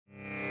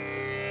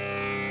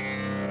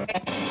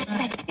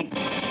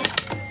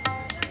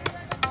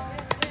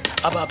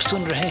अब आप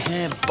सुन रहे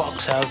हैं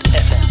बॉक्स आउट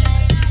एफएम,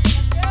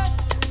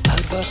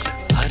 हर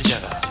वक्त हर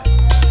जगह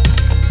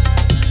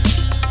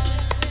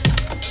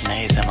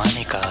नए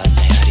जमाने का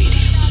नया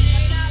radio.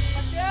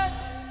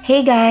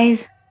 Hey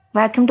guys,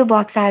 welcome to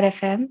Box Art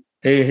FM.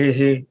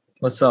 Hey,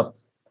 what's up?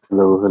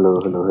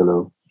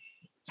 Hello.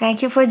 Thank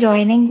you for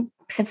joining.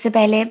 सबसे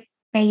पहले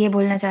मैं ये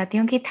बोलना चाहती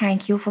हूँ कि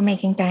thank you for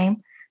making time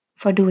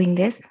for doing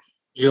this.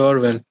 You're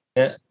welcome.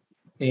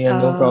 Yeah,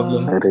 no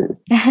problem.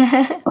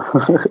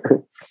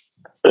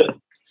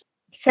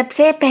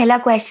 सबसे पहला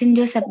क्वेश्चन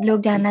जो सब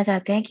लोग जानना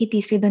चाहते हैं कि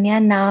तीसरी दुनिया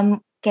नाम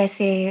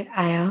कैसे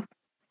आया,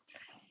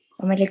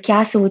 मतलब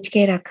क्या सोच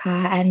के रखा,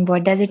 and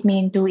what does it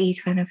mean to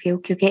each one of you,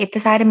 क्योंकि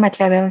इतने सारे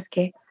मतलब है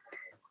उसके।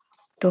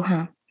 तो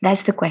हाँ,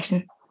 that's the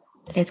question,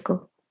 let's go.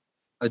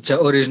 अच्छा,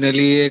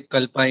 ओरिजिनली ये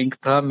कल्पाइंक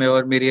था। मैं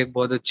और मेरी एक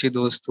बहुत अच्छी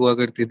दोस्त हुआ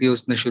करती थी,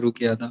 उसने शुरू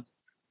किया था।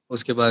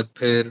 उसके बाद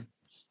फिर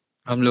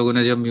हम लोगों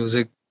ने जब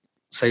म्यूजिक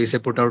सही से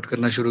पुट आउट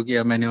करना शुरू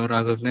किया, मैंने और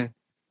राघव ने,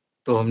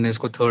 तो हमने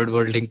इसको थर्ड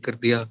वर्ल्ड लिंक कर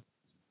दिया।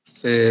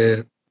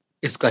 फिर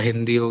इसका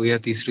हिंदी हो गया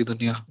तीसरी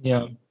दुनिया।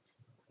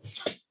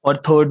 और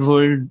थर्ड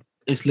वर्ल्ड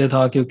इसलिए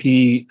था क्योंकि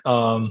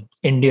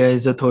India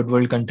is a third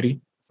world country,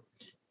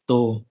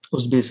 तो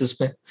उस बेसिस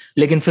पे।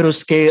 लेकिन फिर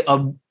उसके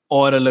अब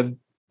और अलग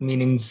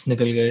मीनिंग्स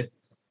निकल गए।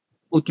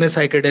 उतने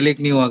साइकेडेलिक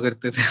नहीं हुआ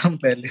करते थे हम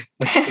पहले।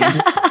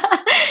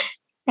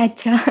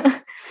 अच्छा,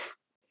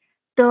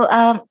 तो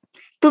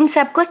तुम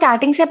सबको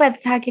स्टार्टिंग से पता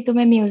था कि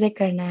तुम्हें म्यूजिक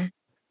करना है?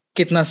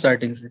 कितना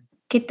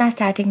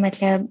स्टार्टिंग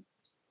मतलब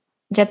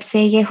जब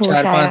से ये होश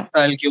 4-5 आया?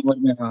 साल की उम्र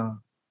में,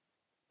 हाँ।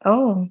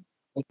 ओह,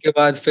 उसके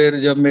बाद फिर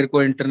जब मेरे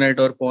को इंटरनेट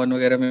और फोन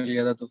वगैरह मिल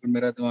गया था, तो फिर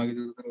मेरा दिमाग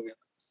इधर उधर हो गया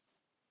था।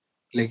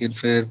 लेकिन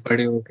फिर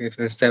बड़े होके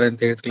फिर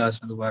 7th-8th क्लास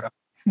में दोबारा।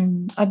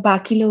 और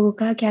बाकी लोगों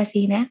का क्या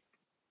सीन है?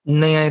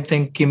 नहीं, आई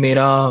थिंक कि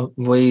मेरा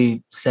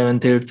वही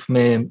 7th-8th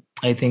में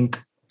आई थिंक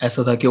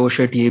ऐसा था कि ओ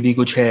शिट, ये भी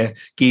कुछ है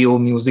कि वो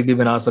म्यूजिक भी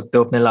बना सकते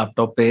हो अपने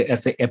लैपटॉप पे।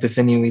 ऐसे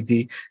एपिफेनी हुई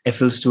थी,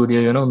 एफएल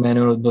स्टूडियो, मैंने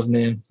और उद्धव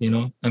ने,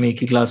 हम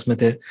एक ही क्लास में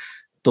थे,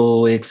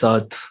 तो एक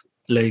साथ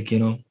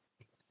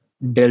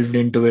delved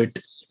into it.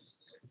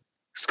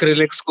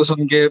 स्क्रिलेक्स को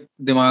सुन के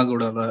दिमाग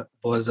उड़ा था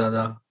बहुत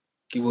ज्यादा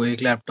कि वो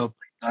एक लैपटॉप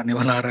पे गाने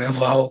बना रहा है।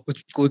 वाह,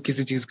 कोई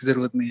किसी चीज की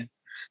जरूरत नहीं है।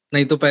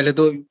 नहीं तो पहले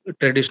तो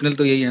ट्रेडिशनल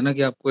तो यही है ना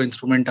कि आपको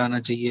इंस्ट्रूमेंट आना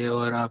चाहिए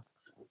और आप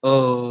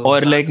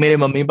और मेरे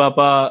मम्मी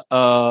पापा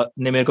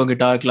ने मेरे को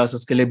गिटार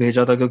क्लासेस के लिए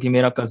भेजा था, क्योंकि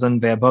मेरा कजन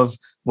वैभव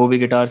वो भी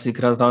गिटार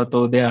सीख रहा था,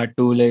 तो दे हैड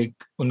टू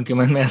उनके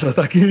मन में ऐसा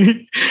था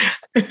कि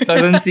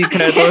कजन सीख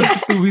रहा है तो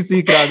तू भी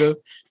सीख, राघव।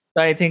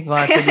 तो आई थिंक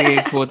वहां से भी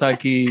एक वो था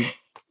कि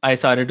I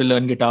started to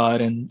learn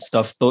guitar and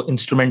stuff. तो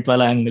इंस्ट्रूमेंट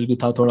वाला एंगल भी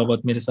था थोड़ा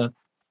बहुत मेरे साथ।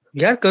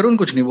 यार करुण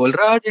कुछ नहीं बोल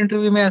रहा आज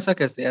इंटरव्यू में, ऐसा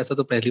कैसे? ऐसा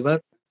तो पहली बार।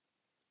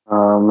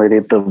 हाँ, मेरी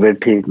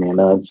तबीयत ठीक नहीं है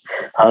ना आज।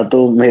 हाँ,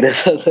 तो मेरे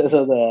साथ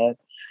ऐसा था यार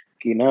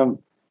कि ना,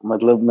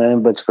 मतलब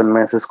मैं बचपन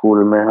में ऐसे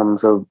स्कूल में, हम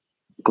सब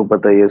को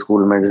पता ही है,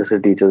 स्कूल में जैसे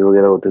टीचर्स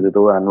वगैरह होते थे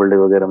तो वो एनुअल डे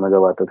वगैरह में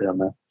गवाते थे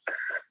हमें।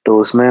 तो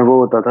उसमें वो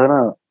होता था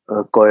ना,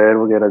 कॉयर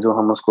वगैरह, जो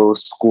हम उसको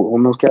स्कूल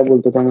हम क्या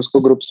बोलते थे, हम उसको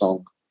ग्रुप सॉन्ग।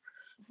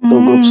 तो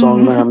ग्रुप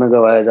सॉन्ग में हमें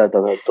गवाया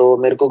जाता था। तो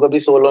मेरे को कभी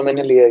सोलो में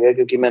नहीं लिया गया,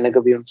 क्योंकि मैंने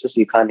कभी उनसे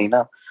सीखा नहीं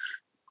ना।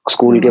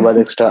 स्कूल के बाद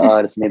एक्स्ट्रा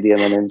आवर्स नहीं दिया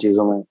मैंने इन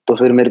चीजों में, तो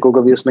फिर मेरे को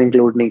कभी उसमें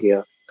इंक्लूड नहीं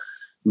किया।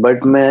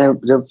 बट मैं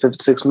जब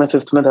फिफ्थ में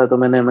था, तो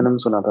मैंने एमिनेम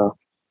सुना था।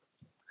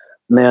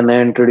 नया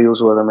नया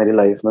इंट्रोड्यूस हुआ था मेरी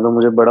लाइफ में, तो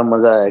मुझे बड़ा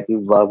मजा आया कि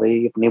वाह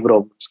भाई, अपनी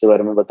प्रॉब्लम्स के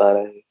बारे में बता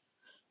रहा है।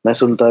 मैं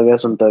सुनता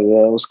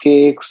गया। उसके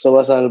 1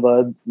 सवा साल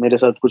बाद मेरे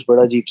साथ कुछ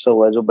बड़ा अजीब सा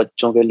हुआ, जो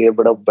बच्चों के लिए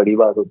बड़ा बड़ी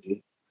बात होती है।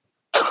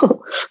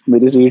 तो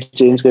मेरी सीट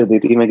चेंज कर दी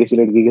थी, मैं किसी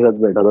लड़की के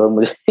साथ बैठा था,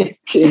 मुझे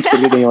चेंज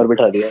करके कहीं और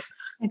बिठा दिया।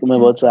 तो मैं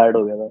बहुत सैड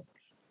हो गया था।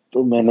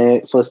 तो मैंने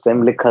फर्स्ट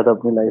टाइम लिखा था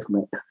अपनी लाइफ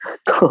में।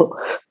 तो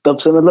तब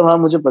से मतलब, हाँ,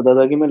 मुझे पता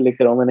था कि मैं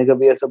लिख रहा हूँ। मैंने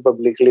कभी ऐसा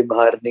पब्लिकली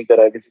बाहर नहीं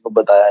करा, किसी को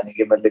बताया नहीं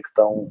कि मैं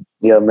लिखता हूँ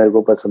या मेरे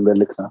को पसंद है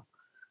लिखना।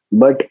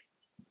 But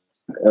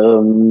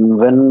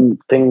when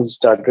things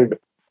started,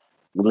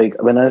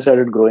 like when I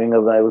started growing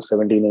up, I was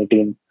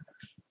 17-18,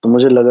 तो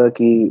मुझे लगा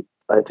कि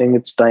I think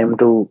it's time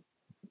to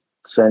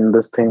send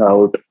this thing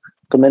out.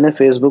 तो मैंने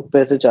फेसबुक पे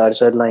ऐसे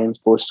 4-4 लाइंस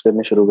पोस्ट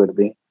करनी शुरू कर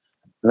दी।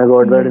 I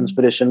got that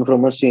inspiration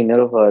from a senior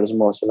of ours,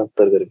 Mohsin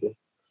Akhtar करके.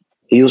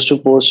 He used to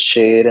post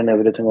share and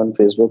everything on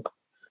Facebook.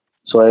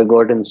 So I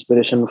got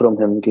inspiration from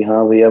him कि हाँ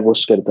भैया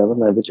पोस्ट करता है तो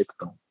मैं भी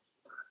लिखता हूँ।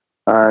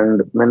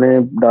 And मैंने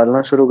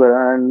डालना शुरू करा,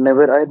 and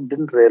never I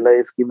didn't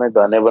realize कि मैं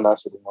गाने बना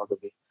सकूंगा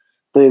कभी।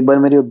 तो एक बार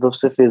मेरी उद्धव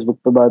से फेसबुक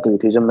पे बात हुई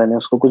थी, जब मैंने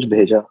उसको कुछ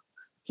भेजा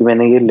कि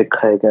मैंने ये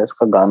लिखा है, क्या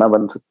इसका गाना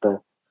बन सकता है?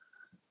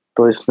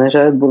 तो इसने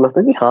शायद बोला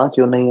था कि हाँ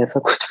क्यों नहीं, ऐसा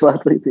कुछ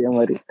बात हुई थी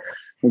हमारी,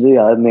 मुझे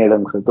याद नहीं है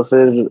ढंग से। तो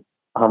फिर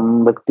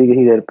हम भक्ति के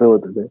ही घर पे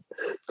होते थे,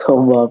 तो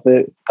हम वहाँ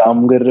पे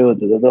काम कर रहे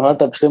होते थे। तो हाँ,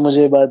 तब से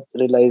मुझे बात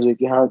रियलाइज हुई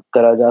कि हाँ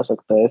करा जा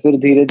सकता है। फिर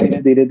धीरे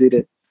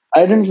धीरे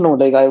आई dent no,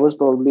 like I was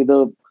probably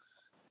the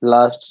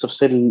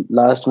सबसे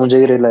लास्ट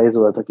मुझे रियलाइज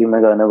हुआ था कि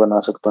मैं गाने बना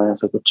सकता हूँ,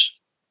 ऐसा कुछ।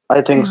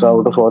 I think so,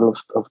 out of all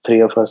of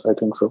three of us, I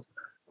think so.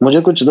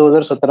 मुझे कुछ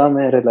 2017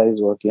 में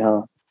रियलाइज हुआ कि हाँ,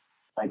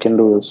 आई कैन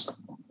डू दिस।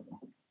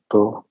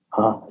 तो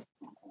हाँ,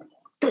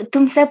 तो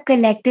तुम सब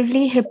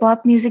कलेक्टिवली हिप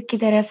हॉप म्यूजिक की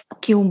तरफ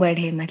क्यों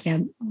बढ़े,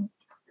 मतलब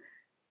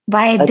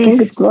why I think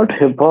this? it's not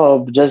hip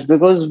hop. Just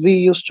because we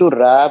used to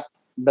rap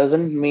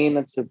doesn't mean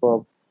it's hip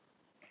hop.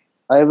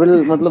 I will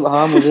मतलब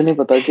हाँ, मुझे नहीं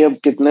पता कि अब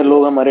कितने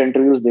लोग हमारे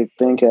इंटरव्यूज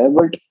देखते हैं क्या है,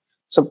 बट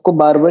सबको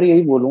बार बार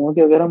यही बोलूंगा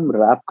कि अगर हम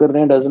रैप कर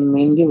रहे हैं doesn't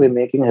mean कि we're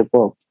making hip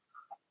hop.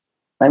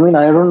 I mean,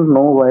 I don't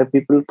know why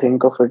people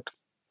think of it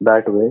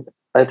that way.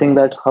 I think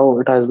that's how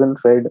it has been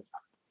fed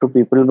to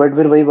people. But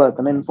फिर वही बात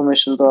है ना,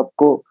 इन्फॉर्मेशन तो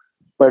आपको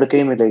पढ़ के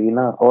ही मिलेगी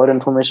ना, और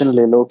इन्फॉर्मेशन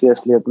ले लो कि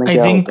असलियत में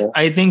क्या होता है.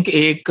 I think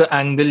एक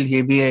एंगल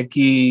ये भी है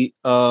कि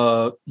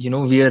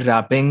we are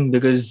rapping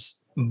because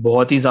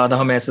बहुत ही ज्यादा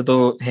हम ऐसे तो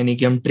है नहीं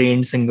कि हम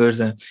ट्रेन्ड सिंगर्स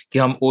हैं कि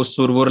हम ओ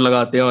सुर वुर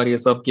लगाते हैं और ये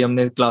सब कि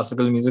हमने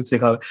क्लासिकल म्यूजिक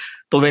सीखा.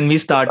 तो when we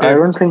started, I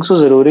don't think so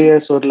जरूरी है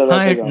सुर लगा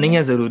हाँ, के गाना. नहीं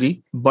है जरूरी,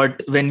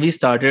 but when we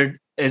started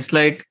it's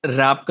like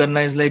rap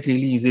करना is like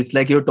really easy. It's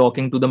like you're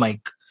talking to the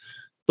mic.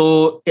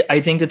 So I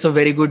think it's a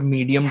very good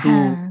medium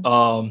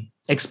to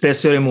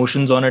express your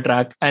emotions on a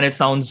track and it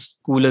sounds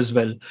cool as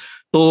well.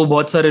 तो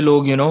बहुत सारे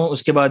लोग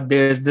उसके बाद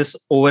there's this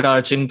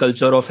overarching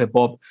culture of hip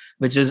hop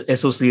which is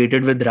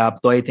associated with rap.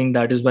 So I think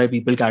that is why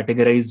people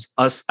categorize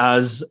us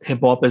as hip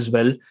hop as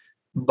well.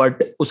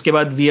 But उसके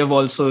बाद we have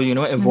also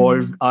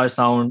evolved our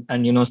sound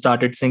and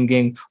started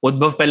singing.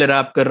 उद्भव पहले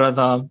rap कर रहा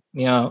था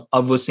या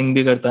अब वो sing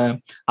भी करता है.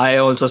 I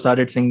also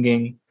started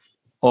singing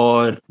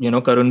और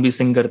करुण भी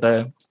sing करता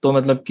है. तो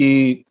मतलब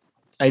कि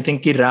आई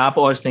थिंक कि रैप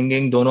और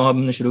सिंगिंग दोनों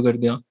हमने शुरू कर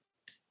दिया.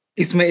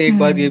 इसमें एक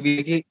बात ये भी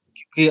है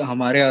कि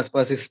हमारे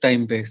आसपास इस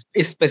टाइम पे,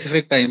 इस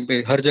स्पेसिफिक टाइम पे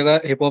हर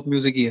जगह हिप हॉप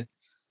म्यूजिक ही है,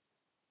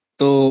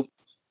 तो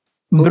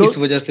इस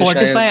वजह से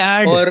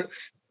शायद. और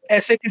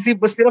ऐसे किसी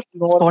बस सिर्फ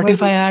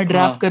स्पॉटिफाई ऐड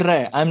रैप कर रहा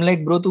है. आई एम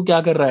लाइक ब्रो तू क्या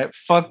कर रहा है,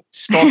 फक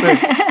स्टॉप इट.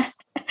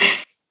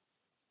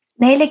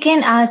 नहीं,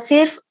 लेकिन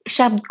सिर्फ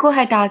शब्द को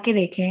हटा के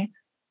देखें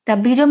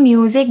तब भी जो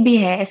म्यूजिक भी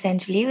है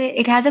essentially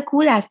it has a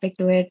cool aspect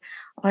to it.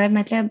 और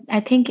मतलब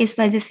आई थिंक इस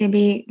वजह से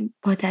भी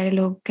बहुत सारे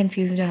लोग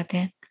कंफ्यूज हो जाते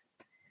हैं,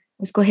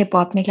 उसको हिप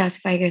हॉप में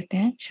क्लासिफाई करते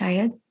हैं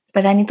शायद.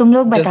 पता नहीं, तुम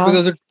लोग बताओ. Just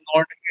because it's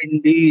not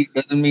indie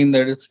doesn't mean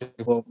that it's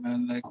hip hop,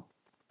 man. Like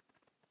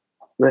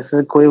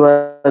वैसे कोई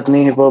बात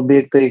नहीं, हिप हॉप भी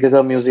एक तरीके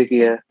का म्यूजिक ही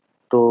है,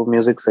 तो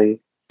म्यूजिक सही.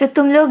 तो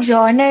तुम लोग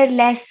जॉनर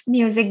लेस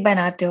म्यूजिक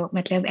बनाते हो,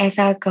 मतलब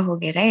ऐसा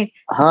कहोगे, राइट?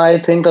 हाँ, आई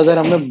थिंक अगर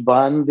हमें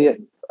बांध दिया,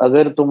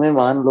 अगर तुम्हें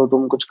मान लो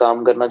तुम कुछ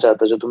काम करना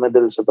चाहते हो जो तुम्हें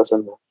दिल से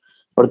पसंद हो,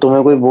 और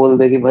तुम्हें कोई बोल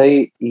दे कि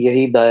भाई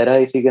यही दायरा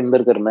है, इसी के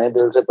अंदर करना है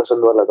दिल से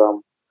पसंद वाला काम,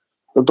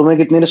 तो तुम्हें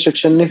कितनी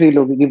रिस्ट्रिक्शन नहीं फील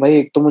होगी कि भाई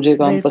एक तो मुझे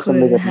काम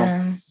पसंद है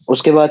करना,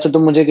 उसके बाद से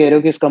तुम मुझे कह रहे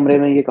हो कि इस कमरे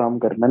में ये काम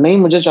करना. नहीं,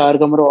 मुझे 4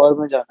 कमरों और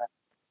में जाना है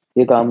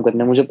ये काम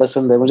करने, मुझे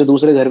पसंद है, मुझे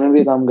दूसरे घर में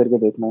भी काम करके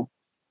देखना है.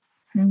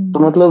 तो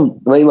मतलब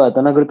वही बात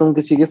है ना, अगर तुम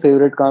किसी के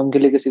फेवरेट काम के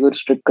लिए किसी को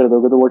रिस्ट्रिक्ट कर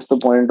दोगे तो what's the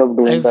point of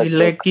doing that. I feel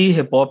like कि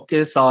हिप हॉप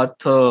के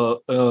साथ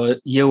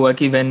ये हुआ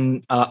कि when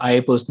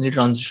I personally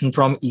transition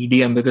from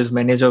EDM, because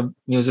मैंने जब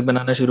म्यूजिक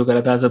बनाना शुरू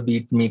करा था as a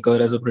beat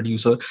maker, as a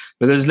producer,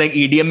 because like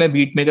EDM में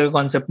बीट मेकर का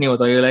कॉन्सेप्ट नहीं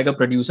होता. You like a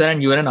producer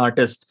and you are an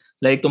artist.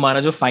 Like तुम्हारा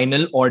जो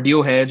फाइनल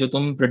ऑडियो है जो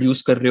तुम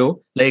प्रोड्यूस कर रहे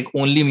हो, like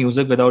only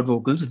music without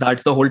vocals,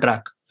 that's the whole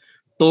track.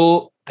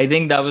 तो I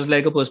think that was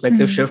like a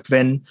perspective shift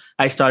when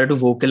I started to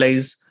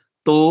vocalize.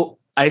 So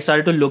I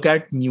started to look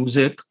at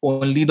music,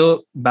 only the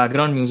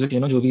background music,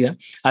 जो भी है,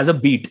 as a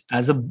beat,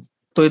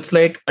 so it's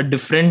like a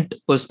different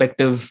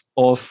perspective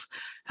of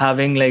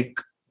having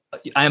like,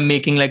 I am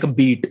making like a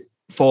beat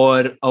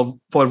for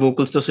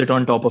vocals to sit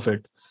on top of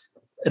it,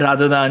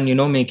 rather than,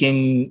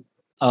 making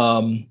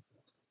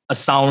a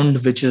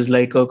sound which is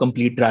like a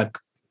complete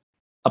track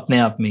अपने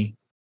आप में.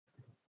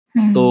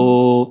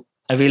 तो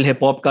I feel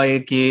hip hop का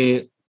एक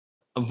ये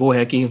वो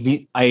है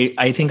कि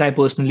I think I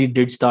personally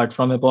did start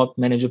from hip hop.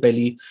 मैंने जो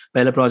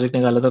पहला प्रोजेक्ट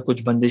निकाला था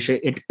कुछ बंदिशें,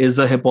 it is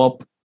a hip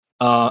hop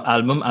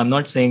album. I'm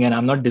not saying and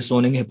I'm not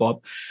disowning hip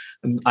hop.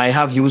 I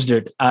have used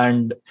it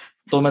and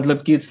तो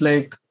मतलब कि it's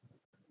like,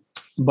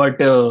 but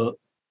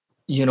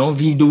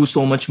we do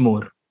so much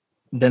more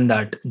than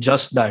that,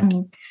 just that.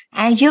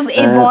 And you've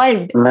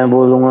evolved. मैं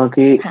बोलूंगा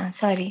कि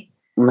sorry.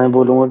 मैं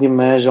बोलूंगा कि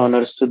मैं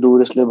जॉनर से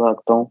दूर इसलिए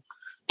भागता हूँ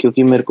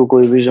क्योंकि मेरे को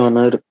कोई भी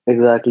जॉनर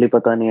एग्जैक्टली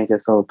पता नहीं है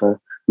कैसा होता है.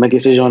 मैं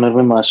किसी जॉनर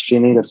में मास्टरी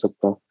नहीं कर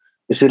सकता,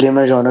 इसीलिए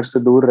मैं जॉनर से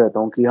दूर रहता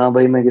हूँ कि हाँ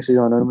भाई मैं किसी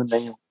जॉनर में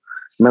नहीं हूँ,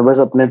 मैं बस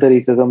अपने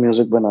तरीके का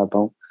म्यूजिक बनाता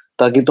हूँ,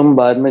 ताकि तुम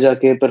बाद में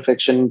जाके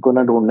परफेक्शन को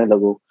ना ढूंढने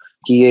लगो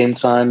कि ये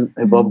इंसान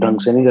हिप हॉप ढंग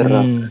से नहीं कर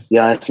रहा,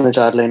 या इसने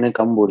 4 लाइनें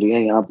कम बोली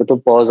हैं, यहाँ पे तो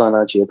पॉज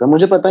आना चाहिए था.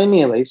 मुझे पता ही नहीं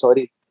है भाई,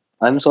 sorry,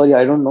 I'm sorry,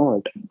 I don't know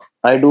it.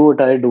 I do what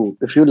I do.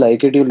 If you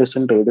like it, you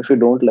listen to it. If you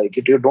don't like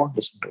it, you don't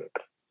listen to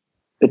it.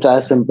 It's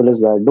as simple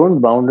as that.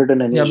 Don't bound it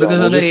in any genre.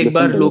 Because अगर एक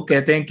बार लोग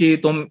कहते हैं कि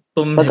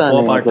तुम hip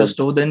hop artist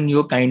हो, then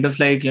you're kind of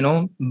like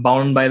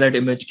bound by that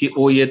image कि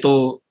ओ ये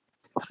तो.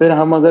 फिर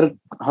हम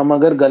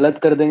अगर गलत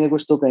कर देंगे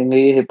कुछ तो कहेंगे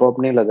ये हिप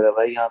हॉप नहीं लग रहा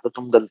भाई, यहाँ तो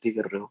तुम गलती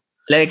कर रहे हो.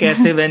 Like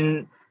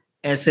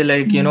ऐसे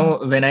like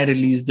when I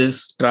released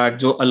this track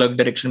जो अलग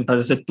direction था,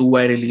 जैसे 2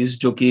 I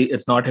released जो कि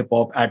it's not hip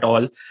hop at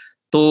all.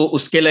 तो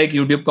उसके लाइक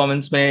YouTube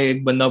कमेंट्स में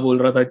एक बंदा बोल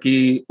रहा था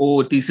कि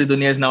ओ तीसरी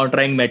दुनिया is now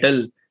trying metal,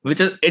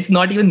 which is it's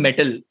not even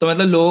metal. तो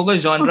मतलब लोगों को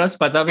जॉनर्स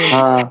पता भी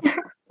नहीं.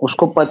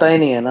 उसको पता ही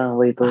नहीं है ना,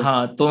 वही तो।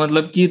 हाँ, तो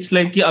मतलब कि इट्स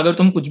लाइक कि अगर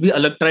तुम कुछ भी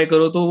अलग ट्राई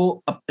करो तो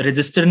वो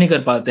रजिस्टर नहीं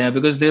कर पाते हैं,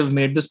 because they have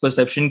made this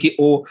perception कि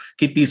ओ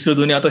कि तीसरी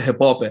दुनिया तो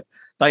हिप हॉप है.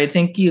 तो आई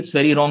थिंक कि it's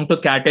very wrong to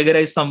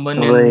categorise someone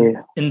वही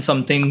in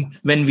something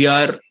when we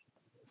are.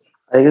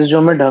 I guess जो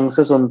हमें ढंग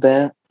से सुनते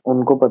हैं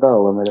उनको पता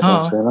होगा मेरे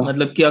हिसाब से, हाँ, है ना,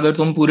 मतलब कि अगर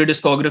तुम पूरी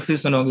डिस्कोग्राफी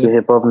सुनोगे, कि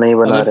हिप हॉप नहीं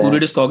बना अगर रहे पूरी हैं।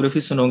 डिस्कोग्राफी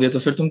सुनोगे तो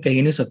फिर तुम कह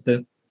ही नहीं सकते.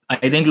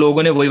 आई थिंक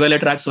लोगों ने वही वाले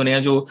ट्रैक सुने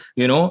हैं जो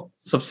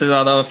सबसे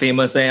ज्यादा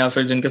फेमस है या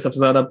फिर जिनके सबसे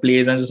ज्यादा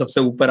प्लेज हैं, जो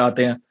सबसे ऊपर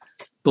आते हैं.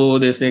 तो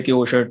जैसे कि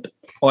ओ शर्ट,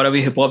 और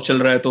अभी हिप हॉप चल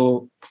रहा है तो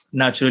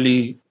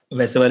नेचुरली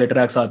वैसे वाले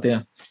ट्रैक्स आते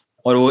हैं,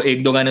 और वो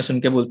एक दो गाने सुन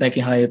के बोलते हैं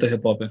कि हाँ ये तो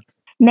हिप हॉप है.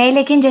 नहीं,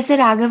 लेकिन जैसे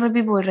राघव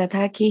अभी बोल रहा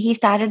था कि he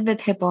started with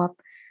hip hop,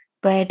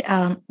 but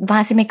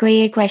वहां से मेरे को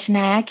ये क्वेश्चन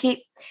आया कि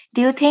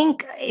do you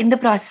think in the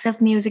process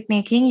of music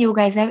making you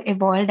guys have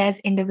evolved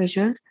as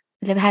individuals?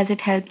 मतलब has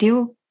it helped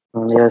you?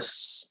 Yes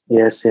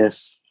yes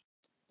yes.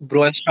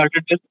 Bro,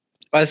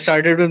 I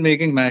started with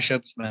making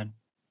mashups, man.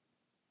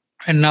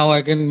 And now I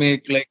can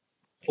make like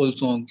full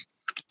songs.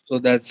 So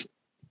that's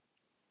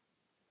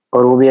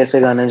और वो भी ऐसे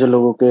गाने जो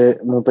लोगों के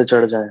मुंह पे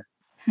चढ़ जाए,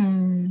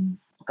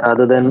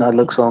 rather than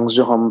अलग सॉन्ग्स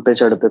जो हम पे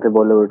चढ़ते थे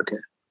बॉलीवुड के,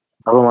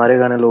 अब हमारे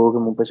गाने लोगों के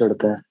मुंह पे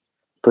चढ़ते हैं.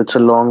 तो it's a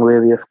long way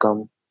we have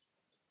come,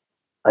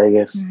 I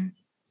guess.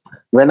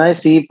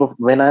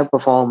 When I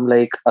perform,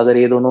 like अगर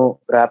ये दोनों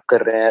रैप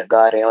कर रहे हैं,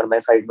 गा रहे हैं, और मैं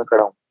साइड में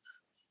खड़ा हूँ,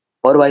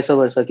 और वाइस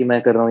वर्सा कि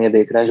मैं कर रहा हूँ, ये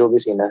देख रहे हैं, जो भी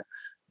सीन है,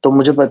 तो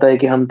मुझे पता है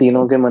कि हम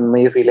तीनों के मन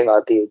में ये फीलिंग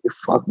आती है कि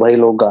फक भाई,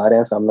 लोग गा रहे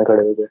हैं सामने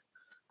खड़े होके,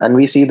 and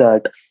we see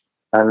that,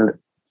 and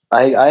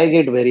I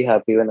get very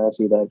happy when I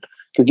see that.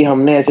 क्योंकि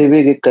हमने ऐसे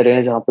भी गिग करे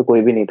हैं जहाँ पे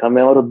कोई भी नहीं था.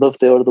 मैं और उद्धव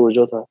थे और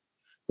दूरजो था.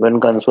 When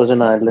Kans was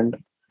in Ireland,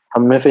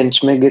 हमने फिंच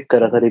में गिग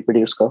करा था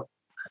रिप्रोड्यूस का,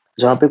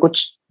 जहाँ पे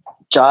कुछ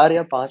 4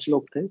 या 5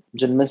 लोग थे,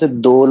 जिनमें से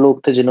 2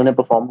 लोग थे जिन्होंने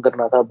परफॉर्म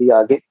करना था अभी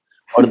आगे,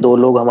 और 2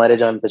 लोग हमारे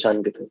जान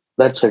पहचान के थे.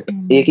 That's it.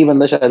 एक ही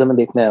बंदा शायद हमें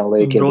देखने आया होगा,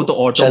 एक या ब्रो दो,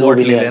 तो शायद वो ऑटोबॉट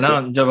भी ले नहीं लेना,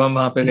 आते. जब हम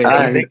वहां पे गए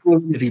एंड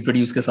थे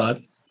रिप्रोड्यूस के साथ.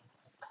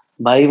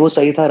 भाई वो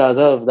सही था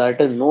Raghav.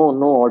 That is no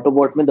no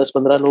ऑटोबॉट में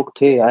 10-15 लोग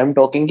थे. आई एम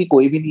टॉकिंग कि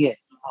कोई भी नहीं है.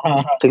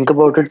 थिंक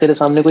अबाउट इट, तेरे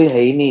सामने कोई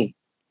है ही नहीं.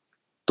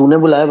 तूने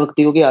बुलाया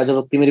भक्ति को कि आजा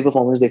भक्ति मेरी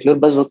परफॉर्मेंस देख ले, और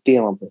बस भक्ति है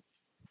वहां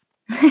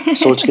पे.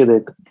 सोच के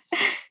देख.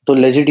 तो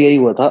लेजिट यही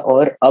हुआ था.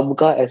 और अब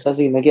का ऐसा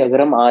सीन है कि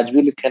अगर हम आज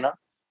भी लिखे ना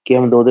कि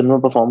हम 2 दिन में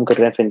परफॉर्म कर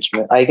रहे हैं फिंच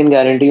में, आई कैन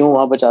गारंटी हूँ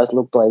वहां 50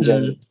 लोग तो आ ही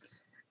जाएंगे.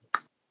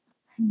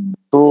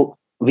 तो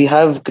we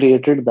have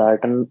created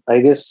that, and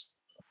I guess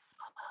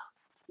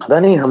पता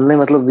नहीं, हमने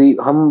मतलब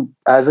हम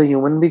एज अ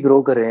ह्यूमन भी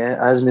ग्रो करे हैं,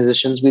 एज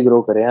म्यूजिशियंस भी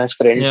ग्रो करे हैं, एज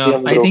फ्रेंड्स भी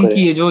हम आई ग्रो थिंक करे कि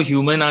हैं. ये जो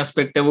ह्यूमन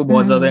एस्पेक्ट है वो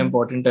बहुत ज्यादा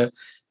इम्पोर्टेंट है.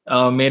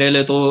 मेरे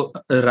लिए तो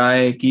रहा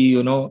है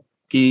कि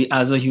कि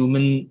एज अ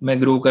ह्यूमन मैं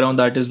ग्रो कर रहा हूँ.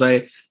 दैट इज वाई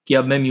कि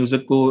अब मैं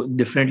म्यूजिक को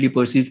डिफरेंटली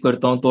परसीव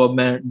करता हूँ, तो अब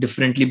मैं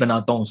डिफरेंटली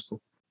बनाता हूँ उसको,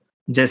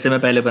 जैसे मैं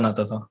पहले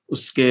बनाता था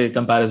उसके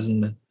कंपैरिजन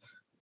में.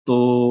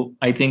 तो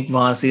आई थिंक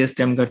वहां से ये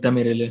स्टेम करता है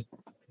मेरे लिए.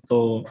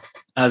 तो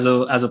as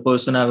a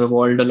person I have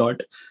evolved a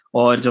lot.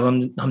 और जब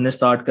हमने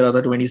स्टार्ट करा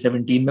था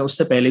 2017 में,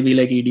 उससे पहले भी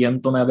लाइक ईडीएम,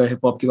 तो मैं अगर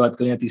हिप हॉप की बात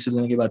करूँ या तीसरी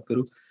दुनिया की बात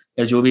करूँ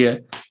या जो भी है,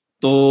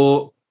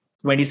 तो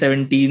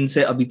 2017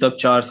 से अभी तक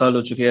 4 साल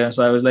हो चुके हैं.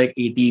 सो आई वाज लाइक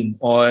 18.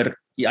 और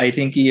आई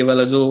थिंक ये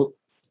वाला जो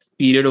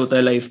पीरियड होता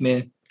है लाइफ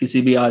में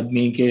किसी भी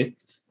आदमी के,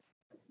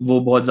 वो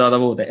बहुत ज्यादा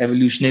वो होता है,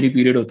 एवोल्यूशनरी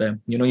पीरियड होता है.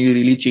 You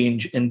really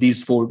change in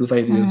these 4 to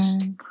 5 years.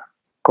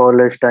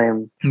 College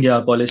time. Yeah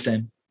college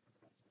time.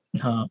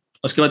 हाँ,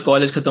 उसके बाद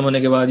कॉलेज खत्म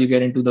होने के बाद you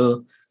get into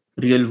the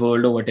real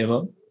world और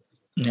व्हाटएवर.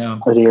 Yeah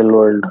real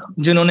world.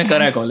 जिन्होंने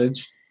करा है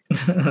कॉलेज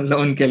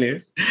उनके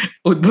लिए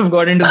उद्धव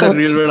got into the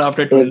real world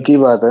after एक 12th. ही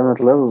बात है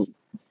मतलब.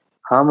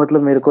 हाँ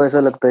मतलब मेरे को ऐसा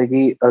लगता है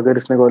कि अगर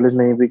इसने कॉलेज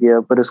नहीं भी किया,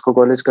 पर इसको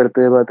कॉलेज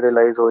करते हुए बात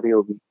रियलाइज हो रही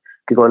होगी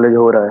कि कॉलेज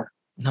हो रहा है,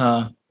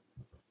 हाँ,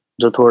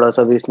 जो थोड़ा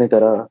सा भी इसने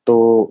करा, तो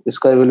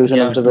इसका एवोल्यूशन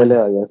या हमसे ट्रू. पहले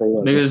आ गया. सही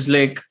बात है. बिकॉज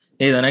लाइक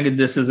ये था ना कि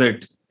दिस इज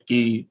इट,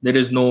 कि देयर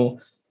इज नो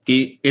कि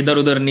इधर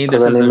उधर नहीं, दिस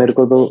पता इज नहीं, इट. मेरे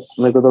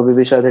को तो अभी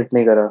भी शायद हिट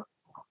नहीं करा.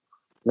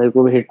 मेरे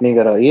को भी हिट नहीं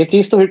करा. ये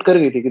चीज तो हिट कर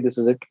गई थी कि दिस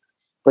इज इट,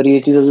 पर ये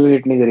चीज अभी भी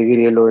हिट नहीं करेगी.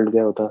 रियल वर्ल्ड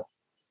क्या होता है,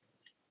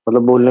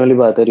 मतलब बोलने वाली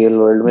बात है. रियल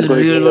वर्ल्ड मेरे को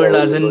हिट रियल नहीं वर्ल्ड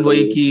करेगा. एज रियल इन वर्ल्ड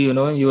वही अभी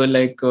कि you are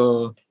like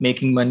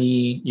making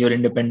money, you are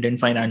independent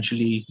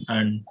financially,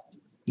 and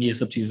ये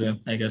सब चीजें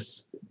आई गेस.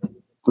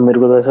 मेरे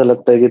को तो ऐसा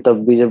लगता है कि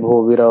तब भी जब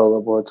हो भी रहा होगा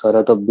बहुत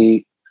सारा, तब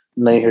भी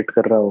नहीं हिट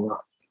कर रहा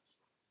होगा.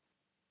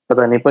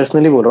 पता नहीं,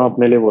 पर्सनली बोल रहा हूँ,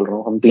 अपने लिए बोल रहा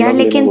हूँ, हम यार तीनों के लिए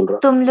नहीं लेकिन बोल रहा.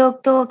 तुम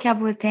लोग तो क्या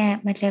बोलते हैं,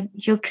 मतलब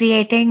you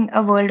creating a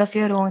world of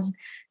your own,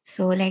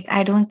 so like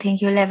I don't think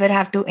you'll ever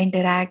have to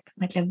interact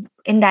मतलब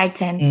in that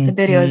sense with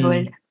the real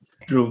world.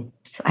 True.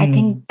 So I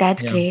think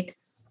that's Yeah. great.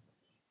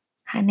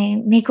 हाँ, नहीं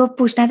मेरे को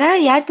पूछना था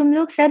यार, तुम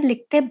लोग सब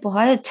लिखते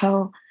बहुत अच्छा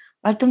हो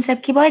और तुम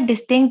सबकी बहुत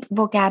डिस्टिंक्ट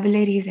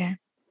वोकैबुलरीज हैं,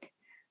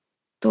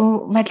 तो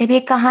मतलब ये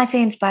कहाँ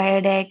से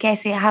इंस्पायर्ड है,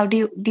 कैसे, how do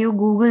you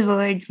Google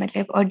words,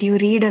 मतलब, और do you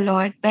read a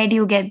lot, where do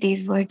you get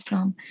these words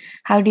from,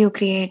 how do you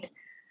create?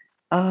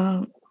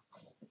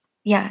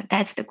 Yeah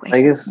that's the I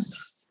question.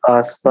 Guess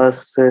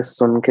आसपास से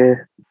सुन के,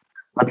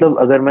 मतलब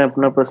अगर मैं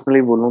अपना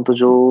पर्सनली बोलूँ तो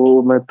जो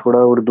मैं थोड़ा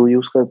उर्दू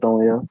यूज करता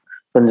हूँ या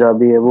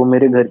पंजाबी है, वो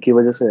मेरे घर की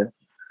वजह से है.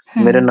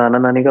 मेरे नाना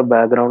नानी का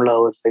बैकग्राउंड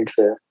लाहौर साइड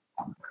से है,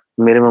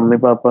 मेरे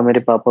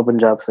पापा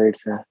पंजाब साइड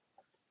से हैं,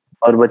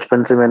 और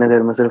बचपन से मैंने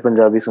घर में सिर्फ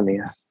पंजाबी सुनी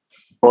है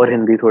और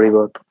हिंदी थोड़ी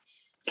बहुत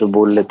जो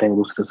बोल लेते हैं एक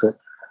दूसरे से।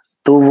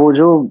 तो वो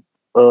जो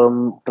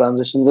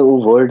ट्रांजिशन है, वो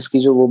वर्ड्स की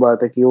जो वो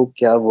बात है कि वो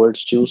क्या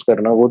वर्ड्स चूज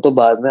करना, वो तो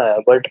बाद में आया,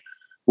 बट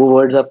वो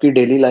वर्ड्स आपकी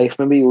डेली लाइफ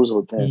में भी यूज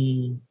होते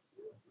हैं।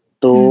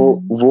 तो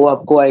वो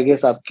आपको आई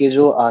गेस आपके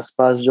जो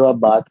आसपास जो आप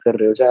बात कर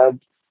रहे हो, चाहे आप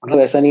मतलब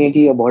ऐसा नहीं है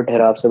कि आप बहुत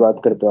ठहराव से बात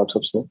करते हो आप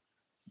सबसे,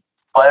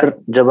 पर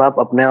जब आप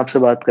अपने आप से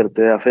बात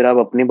करते हो या फिर आप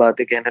अपनी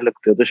बातें कहने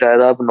लगते हो, तो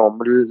शायद आप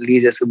नॉर्मली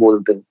जैसे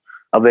बोलते हो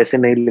अब वैसे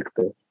नहीं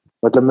लिखते हो।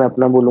 मतलब मैं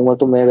अपना बोलूंगा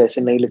तो मैं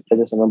वैसे नहीं लिखता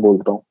जैसे मैं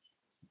बोलता हूँ।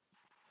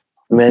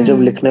 मैं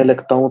जब लिखने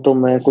लगता हूँ तो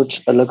मैं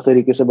कुछ अलग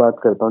तरीके से बात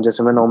करता हूँ,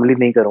 जैसे मैं नॉर्मली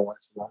नहीं करूंगा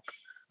ऐसी बात।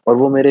 और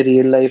वो मेरे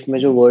रियल लाइफ में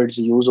जो वर्ड्स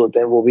यूज होते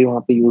हैं वो भी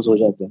वहां पे यूज हो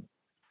जाते हैं।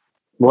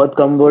 बहुत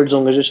कम वर्ड्स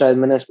होंगे जो शायद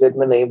मैंने असलियत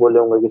में नहीं बोले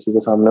होंगे किसी के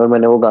सामने और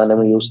मैंने वो गाने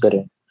में यूज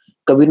करे।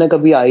 कभी ना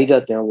कभी आ ही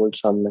जाते हैं वर्ड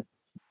सामने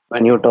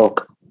व्हेन यू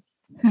टॉक।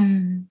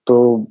 तो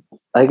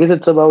I guess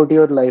it's about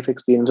your life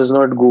experiences,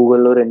 not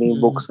Google और any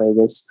books. I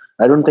guess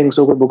I don't think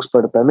so कोई बुक्स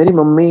पढ़ता है। मेरी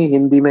मम्मी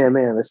हिंदी में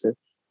एमए है वैसे,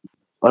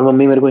 और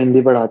मम्मी मेरे को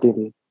हिंदी पढ़ाती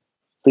थी।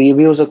 तो ये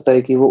भी हो सकता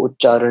है कि वो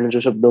उच्चारण जो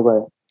शब्दों का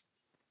है,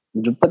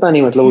 जो पता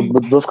नहीं, मतलब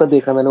उद्धव का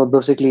देखा मैंने,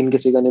 उद्धव से क्लीन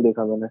किसी का नहीं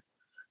देखा मैंने।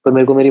 पर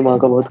मेरे को मेरी माँ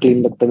का बहुत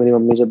क्लीन लगता है, मेरी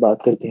मम्मी जब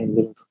बात करती है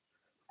हिंदी में।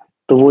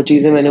 तो वो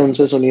चीजें मैंने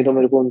उनसे सुनी, तो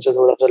मेरे को उनसे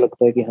थोड़ा सा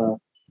लगता है कि हाँ,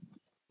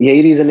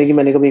 यही रीजन है कि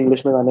मैंने कभी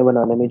इंग्लिश में गाने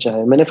बनाने नहीं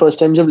चाहे। मैंने फर्स्ट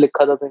टाइम जब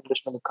लिखा था तो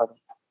इंग्लिश में लिखा था।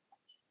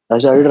 I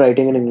started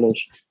writing in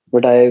English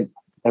but I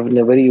have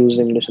never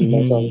used English in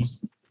my songs.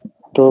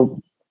 तो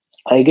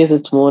I guess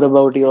it's more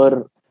about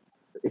your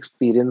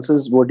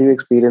experiences, what you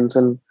experience,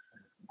 and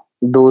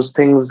those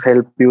things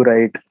help you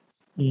write.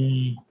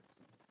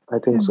 I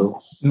think so.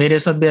 मेरे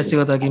साथ भी ऐसे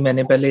हुआ था कि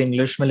मैंने पहले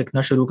इंग्लिश में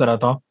लिखना शुरू करा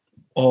था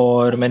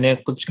और मैंने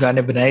कुछ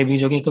गाने बनाए भी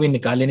जो कि कभी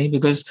निकाले नहीं,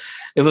 because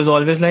it was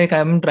always like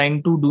I am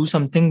trying to do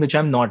something which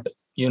I am not,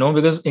 you know,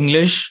 because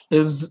English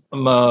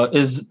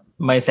is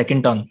my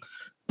second tongue.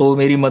 तो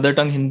मेरी मदर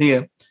टंग हिंदी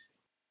है।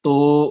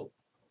 तो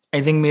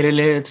आई थिंक मेरे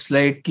लिए इट्स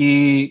लाइक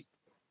कि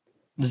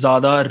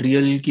ज्यादा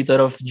रियल की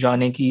तरफ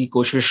जाने की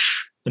कोशिश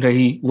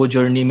रही वो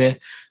जर्नी में।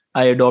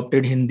 आई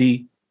अडॉप्टेड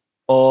हिंदी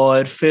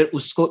और फिर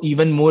उसको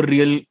इवन मोर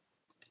रियल,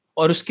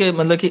 और उसके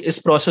मतलब कि इस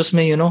प्रोसेस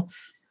में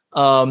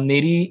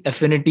मेरी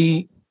एफिनिटी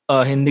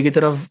हिंदी की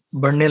तरफ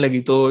बढ़ने लगी।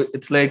 तो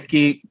इट्स लाइक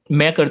कि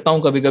मैं करता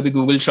हूँ कभी कभी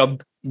गूगल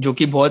शब्द जो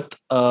कि बहुत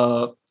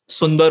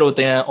सुंदर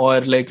होते हैं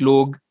और लाइक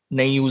लोग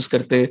नहीं यूज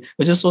करते,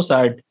 विच इज सो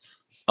सैड।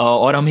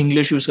 और हम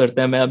इंग्लिश यूज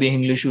करते हैं, मैं अभी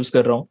इंग्लिश यूज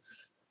कर रहा हूँ,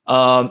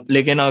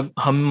 लेकिन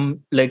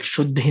हम लाइक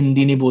शुद्ध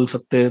हिंदी नहीं बोल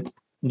सकते,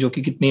 जो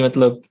कि कितनी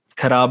मतलब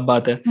खराब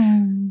बात है।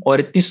 और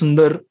इतनी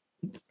सुंदर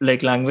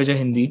लाइक लैंग्वेज है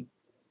हिंदी।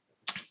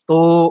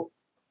 तो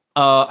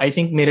आई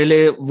थिंक मेरे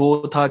लिए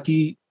वो था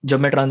कि जब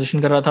मैं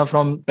ट्रांजिशन कर रहा था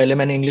फ्रॉम, पहले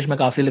मैंने इंग्लिश में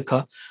काफी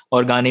लिखा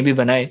और गाने भी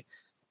बनाए,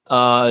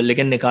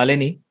 लेकिन निकाले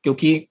नहीं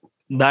क्योंकि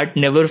दैट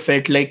नेवर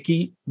फेल्ट लाइक कि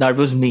दैट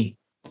वाज मी।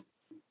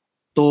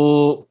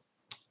 तो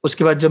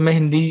उसके बाद जब मैं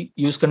हिंदी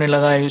यूज करने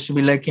लगा, I used to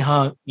be like कि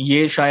हाँ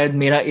ये शायद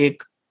मेरा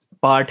एक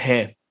पार्ट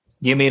है,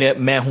 ये मेरे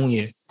मैं हूँ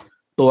ये।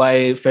 तो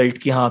आई फेल्ट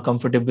कि हाँ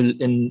comfortable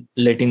in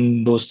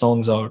letting those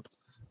songs out.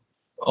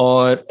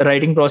 और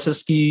राइटिंग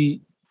प्रोसेस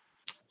की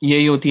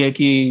यही होती है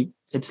कि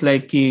इट्स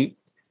लाइक कि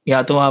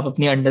या तो आप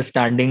अपनी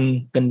अंडरस्टैंडिंग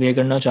कन्वे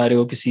करना चाह रहे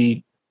हो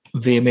किसी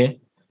वे में।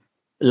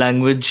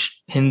 लैंग्वेज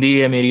हिंदी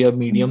है मेरी अब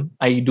medium,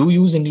 I do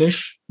use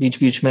English बीच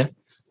बीच में,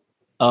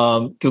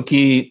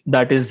 क्योंकि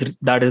दैट इज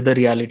द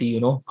रियलिटी,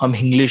 हम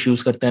इंग्लिश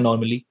यूज करते हैं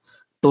नॉर्मली।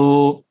 तो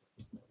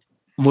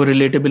वो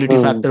रिलेटेबिलिटी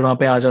फैक्टर वहां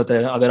पे आ जाता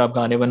है अगर आप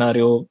गाने बना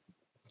रहे हो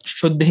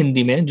शुद्ध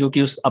हिंदी में, जो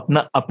कि उस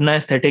अपना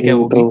एस्थेटिक है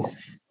वो भी।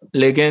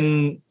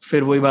 लेकिन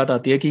फिर वही बात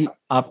आती है कि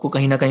आपको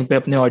कहीं ना कहीं पे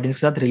अपने ऑडियंस के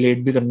साथ रिलेट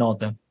भी करना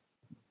होता है।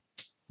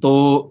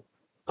 तो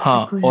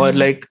हाँ, और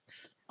लाइक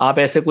आप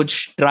ऐसे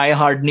कुछ ट्राई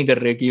हार्ड नहीं कर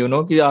रहे कि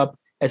कि आप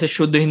ऐसे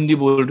शुद्ध हिंदी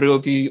बोल रहे हो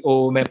कि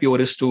ओ मैं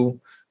प्योरिस्ट हूँ।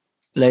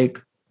 लाइक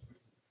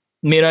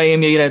मेरा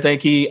एम यही रहता है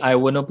कि आई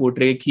वांट टू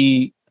पोर्ट्रे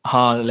कि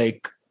हाँ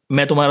लाइक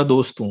मैं तुम्हारा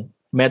दोस्त हूँ,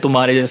 मैं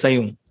तुम्हारे जैसा ही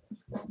हूँ।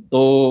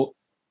 तो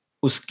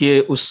उसके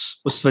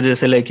उस वजह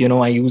से like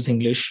I use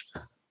English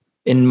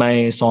in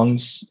my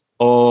songs.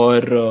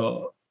 और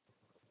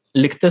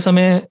लिखते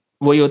समय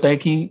वही होता है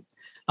कि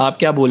आप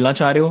क्या बोलना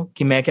चाह रहे हो,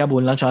 कि मैं क्या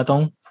बोलना चाहता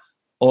हूँ,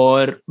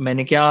 और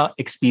मैंने क्या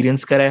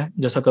एक्सपीरियंस करा है,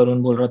 जैसा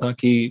करुण बोल रहा था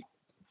कि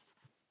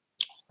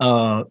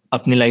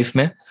अपनी लाइफ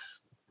में।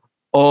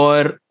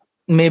 और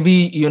मे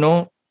बी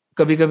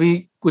कभी कभी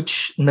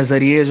कुछ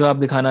नजरिए जो आप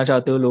दिखाना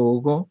चाहते हो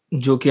लोगों को,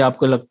 जो कि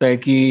आपको लगता है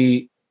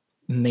कि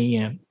नहीं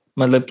है,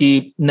 मतलब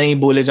कि नहीं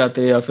बोले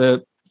जाते या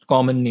फिर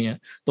कॉमन नहीं है।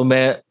 तो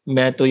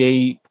मैं तो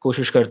यही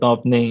कोशिश करता हूँ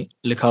अपने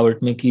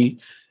लिखावट में कि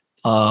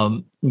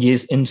ये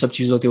इन सब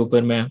चीज़ों के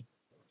ऊपर मैं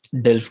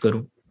डेल्व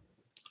करूँ,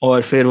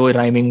 और फिर वो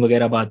राइमिंग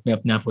वगैरह बाद में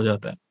अपने आप हो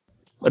जाता है।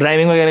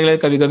 राइमिंग वगैरह के लिए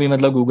कभी कभी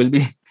मतलब गूगल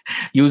भी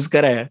यूज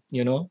करा है,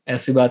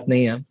 ऐसी बात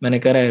नहीं है, मैंने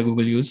करा है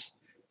गूगल यूज।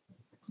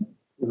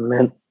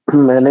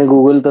 मैंने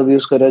गूगल तब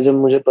यूज करा जब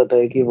मुझे पता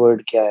है कि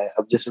वर्ड क्या है।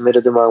 अब जैसे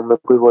मेरे दिमाग में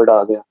कोई वर्ड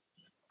आ गया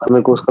और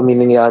मेरे को उसका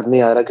मीनिंग याद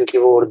नहीं आ रहा क्योंकि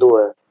वो उर्दू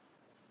है,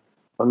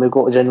 और मेरे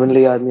को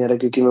जेन्युइनली याद नहीं आ रहा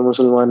क्योंकि मैं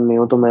मुसलमान नहीं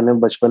हूँ, तो मैंने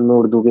बचपन में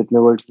उर्दू के इतने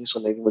वर्ड्स नहीं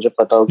सुने कि मुझे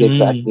पता हो कि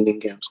एग्जैक्ट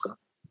मीनिंग क्या है उसका।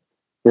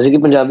 जैसे कि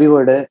पंजाबी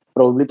वर्ड है,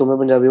 प्रोबब्ली तुम्हें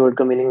पंजाबी वर्ड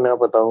का मीनिंग ना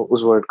पता हो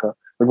उस वर्ड का,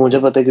 बट मुझे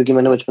पता है क्योंकि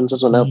मैंने बचपन से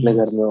सुना है अपने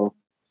घर में हो।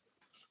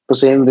 तो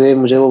सेम वे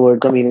मुझे वो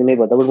वर्ड का मीनिंग नहीं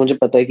पता, बट मुझे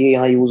पता है कि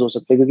यहाँ यूज हो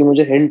सकता है क्योंकि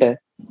मुझे हिंट है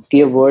कि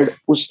ये वर्ड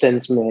उस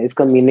सेंस में है,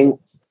 इसका मीनिंग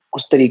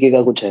उस तरीके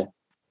का कुछ है,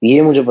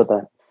 ये मुझे पता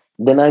है।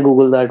 Then I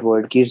Google that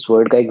word कि इस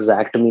वर्ड का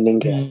एग्जैक्ट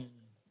मीनिंग क्या है,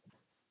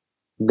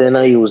 देन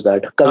आई यूज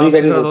दैट। हाँ, कभी मेरे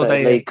कभी साथ होता होता है,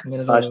 ही है, लाइक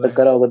मेरे साथ आज होता तक है।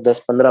 करा होगा,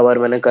 10-15 बार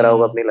मैंने करा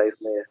होगा अपनी लाइफ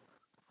में ये।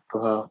 तो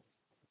हाँ,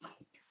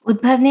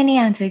 उद्भव ने नहीं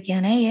आंसर किया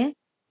ना ये?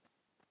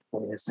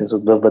 इससे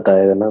सुबह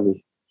बताएगा ना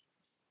अभी।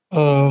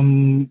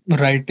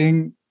 Writing,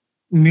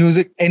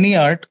 music, any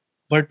art,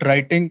 but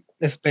writing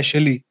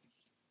especially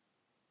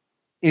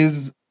is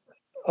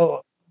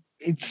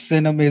it's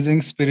an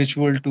amazing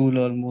spiritual tool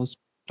almost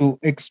to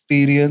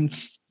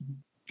experience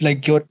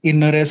like your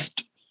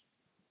innerest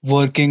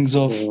workings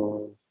of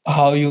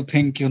how you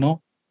think, you know.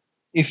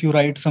 If you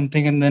write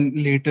something and then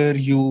later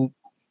you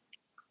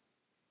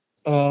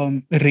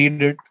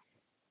read it,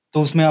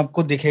 तो उसमें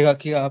आपको दिखेगा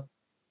कि आप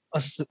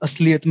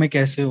असलियत में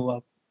कैसे हो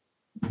आप।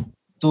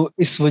 तो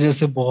इस वजह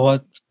से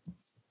बहुत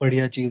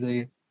बढ़िया चीज है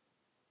ये।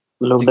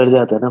 लोग डर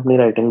जाते हैं ना अपनी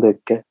राइटिंग देख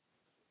के,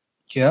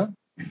 क्या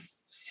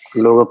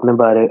लोग अपने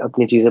बारे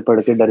अपनी चीजें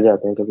पढ़ के डर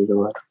जाते हैं कभी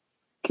कभार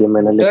कि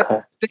मैंने लिखा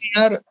है। तो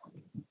यार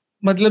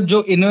मतलब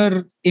जो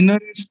इनर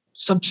इनर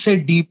सबसे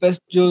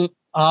डीपेस्ट जो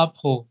आप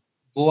हो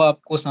वो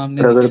आपको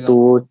सामने और अगर दिखेगा। तू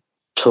वो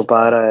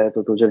छुपा रहा है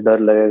तो तुझे डर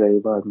लगेगा ही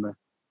बाद में,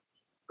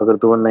 अगर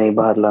तू वो नहीं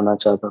बाहर लाना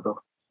चाहता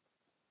तो।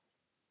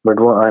 बट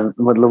वो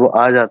मतलब वो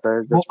आ जाता है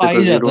वो जस्ट आ ही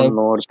बिकॉज यू जाता है डोंट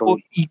नो, और वो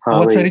तुम। हाँ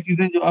बहुत भाई, सारी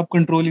चीजें जो आप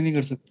कंट्रोल ही नहीं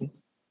कर सकते।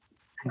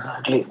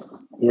 Exactly,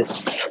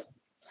 yes.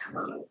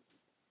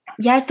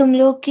 यार तुम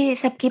लोग की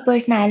सबकी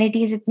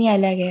पर्सनालिटीज इतनी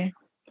अलग है,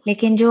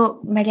 लेकिन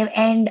जो मतलब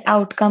एंड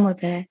आउटकम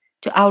होता है,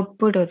 जो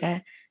आउटपुट होता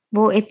है,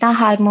 वो इतना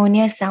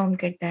हारमोनियस साउंड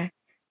करता है।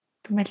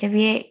 तो मतलब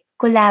ये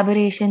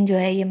कोलैबोरेशन जो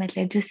है, ये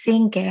मतलब जो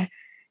सिंक है,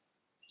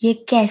 ये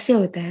कैसे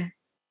होता है?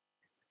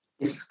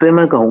 इस पे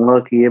मैं कहूंगा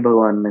कि ये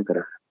भगवान ने करा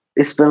है,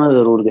 इस पे मैं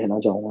जरूर कहना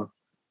चाहूंगा।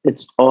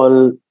 इट्स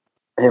ऑल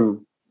हिम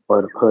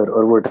और हर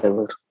और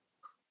whatever,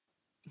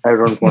 I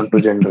don't want to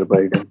gender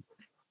bite him,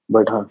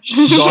 but हाँ,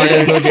 God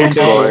has no it's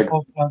gender,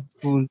 bro.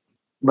 God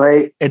भाई।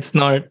 It's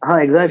not.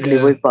 हाँ एग्जैक्टली,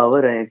 वो एक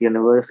पावर है, एक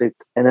यूनिवर्स, एक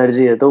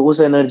एनर्जी है, तो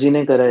उस एनर्जी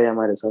ने करा है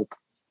हमारे साथ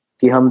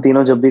कि हम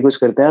तीनों जब भी कुछ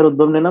करते हैं। और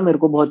उद्भव ने ना मेरे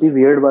को बहुत ही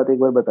वियर्ड बात एक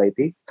बार बताई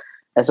थी।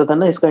 ऐसा था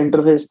ना, इसका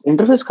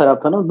इंटरफेस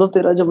खराब था ना उद्भव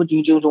तेरा, जब वो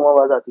चीं चीं चूं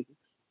आवाज आती थी,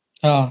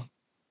 हाँ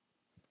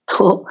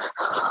तो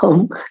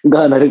हम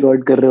गाना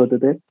रिकॉर्ड कर रहे होते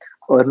थे,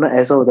 और ना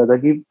ऐसा होता था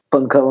कि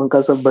पंखा वंखा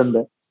सब बंद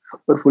है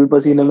और फुल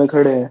पसीने में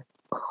खड़े हैं,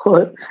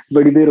 और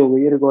बड़ी देर हो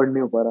गई है रिकॉर्ड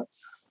नहीं हो पा रहा।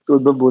 तो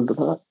उद्भव बोलता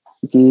था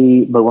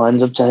कि भगवान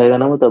जब चाहेगा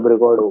ना वो तब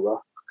रिकॉर्ड होगा।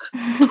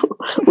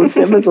 तो उस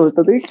टाइम मैं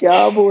सोचता था कि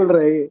क्या बोल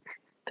रहे हैं ये?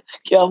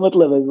 क्या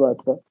मतलब है इस बात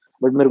का?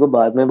 बट मेरे को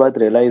बाद में बात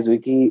रियलाइज हुई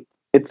कि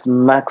it's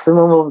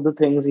maximum of the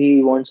things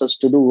he wants us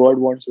to do, God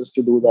wants us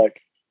to do that.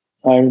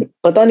 And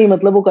पता नहीं,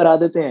 मतलब वो करा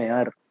देते हैं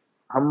यार।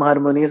 हम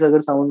हारमोनियस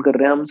अगर साउंड कर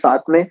रहे हैं, हम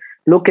साथ में,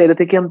 लोग कह रहे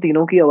थे कि हम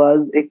तीनों की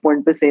आवाज एक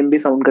पॉइंट पे सेम भी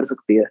साउंड कर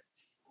सकती है।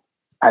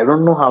 आई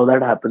don't know how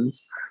that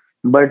happens,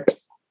 but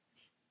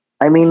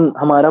I mean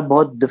हमारा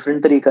बहुत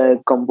डिफरेंट तरीका है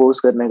कंपोज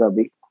करने का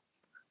भी।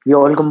 We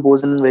all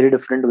compose in very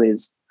different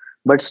ways,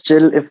 but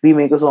still if we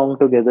make a song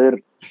together,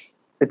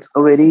 it's a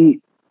very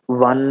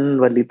one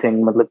वाली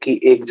थिंग, मतलब कि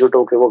एकजुट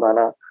होके वो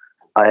गाना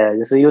आया है।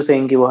 जैसे यू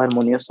सेइंग कि वो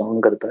हारमोनियस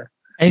साउंड करता है।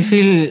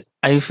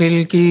 आई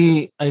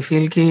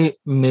फील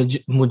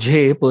कि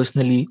मुझे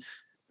पर्सनली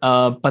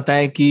पता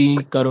है कि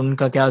करुण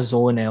का क्या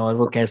जोन है और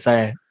वो कैसा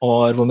है,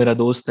 और वो मेरा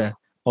दोस्त है।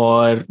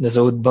 और जैसे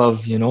उद्भव,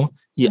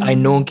 ये आई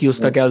नो कि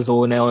उसका क्या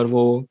जोन है और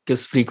वो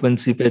किस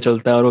फ्रीक्वेंसी पे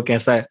चलता है और वो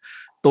कैसा है।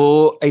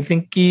 तो आई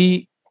थिंक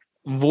कि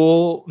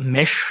वो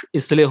मैश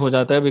इसलिए हो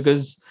जाता है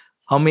बिकॉज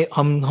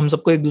हम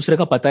सबको एक दूसरे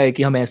का पता है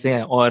कि हम ऐसे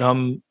हैं, और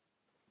हम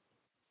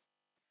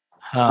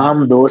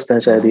हम दोस्त हैं,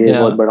 शायद ये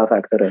बहुत बड़ा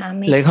फैक्टर है। हाँ,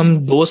 लाइक हम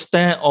दोस्त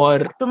हैं,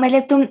 और तो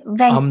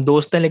मतलब हम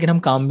दोस्त हैं लेकिन हम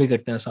काम भी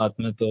करते हैं साथ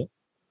में। तो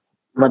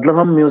मतलब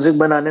हम म्यूजिक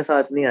बनाने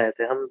साथ नहीं आए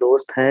थे, हम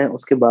दोस्त हैं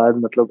उसके बाद।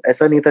 मतलब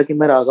ऐसा नहीं था कि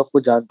मैं राघव को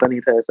जानता नहीं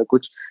था, ऐसा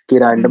कुछ कि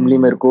रैंडमली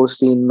मेरे को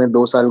सीन में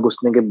 2 साल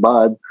घुसने के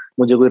बाद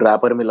मुझे कोई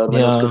रैपर मिला और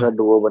मैंने उसके साथ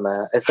डुओ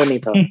बनाया, ऐसा नहीं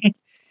था।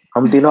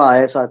 हम तीनों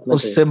आए साथ में थे,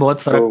 उससे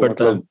बहुत फर्क तो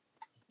पड़ता है।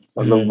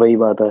 मतलब वही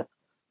बात है,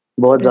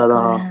 बहुत ज्यादा।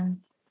 हाँ,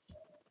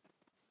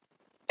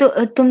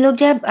 तो तुम लोग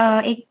जब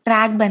एक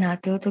ट्रैक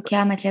बनाते हो तो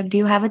क्या मतलब, do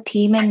you have a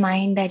theme in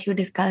mind that you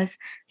discuss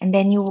and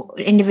then you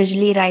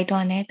individually write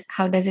on it?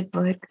 How does it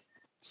work?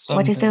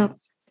 What is the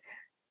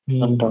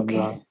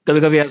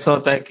कभी कभी ऐसा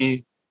होता है कि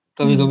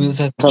कभी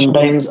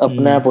समटाइम्स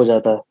अपने आप हो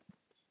जाता है।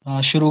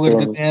 हाँ शुरू कर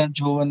देते हैं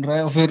जो बन रहा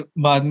है, और फिर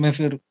बाद में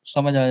फिर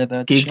समझ आ जाता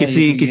है कि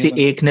अच्छा ये किसी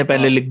एक ने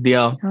पहले लिख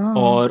दिया,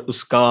 और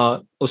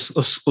उसका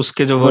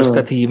उसके जो वर्स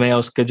का थीम है या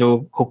उसके जो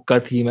हुक का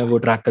थीम है वो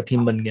ट्रैक का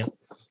थीम बन गया।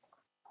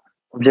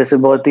 जैसे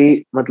बहुत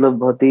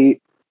ही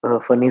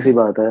फनी सी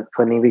बात है,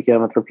 फनी भी क्या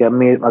मतलब क्या,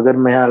 अगर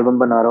मैं एल्बम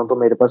बना रहा हूँ तो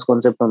मेरे पास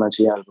कॉन्सेप्ट होना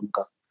चाहिए एल्बम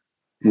का,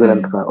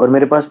 ग्रंथ का, और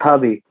मेरे पास था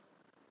भी।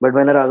 बट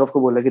मैंने राघव को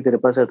बोला कि तेरे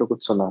पास है तो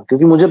कुछ सुना,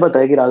 क्योंकि मुझे पता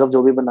है कि राघव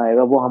जो भी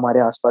बनाएगा वो हमारे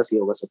आसपास ही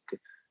होगा सबके,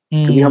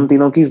 क्योंकि हम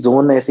तीनों की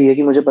जोन ऐसी है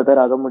कि मुझे पता है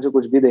राघव मुझे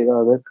कुछ भी देगा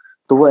अगर,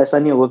 तो वो ऐसा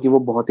नहीं होगा कि वो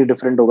बहुत ही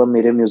डिफरेंट होगा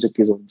मेरे म्यूजिक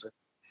की जोन से।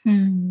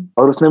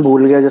 और उसने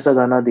भूल गया जैसा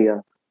गाना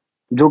दिया,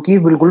 जो कि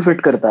बिल्कुल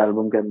फिट करता है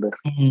एल्बम के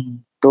अंदर।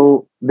 तो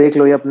देख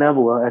लो, ये अपने आप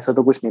हुआ, ऐसा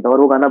तो कुछ नहीं था, और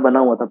वो गाना बना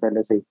हुआ था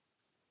पहले से ही,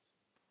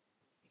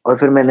 और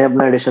फिर मैंने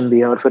अपना एडिशन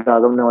दिया, और फिर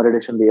राघव ने और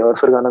एडिशन दिया, और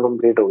फिर गाना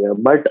कंप्लीट हो गया।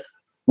 बट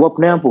वो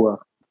अपने आप हुआ।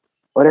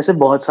 और ऐसे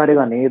बहुत सारे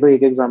गाने हैं, ये तो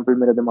एक एग्जाम्पल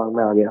मेरे दिमाग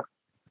में आ गया।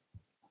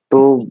 तो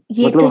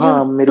ये तो मतलब जो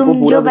हाँ, मेरे को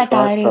तुम पूरा जो बता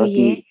विश्वास रहे हो, था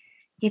कि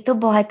ये तो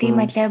बहुत ही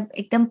हम्म, मतलब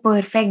एकदम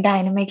परफेक्ट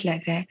डायनामिक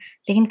लग रहा है।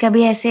 लेकिन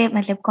कभी ऐसे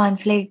मतलब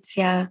कॉन्फ्लिक्ट्स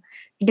या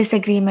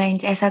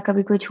डिसएग्रीमेंट्स ऐसा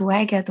कभी कुछ हुआ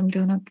है क्या तुम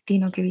दोनों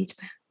तीनों के बीच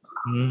में?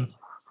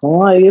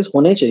 हाँ आई गेस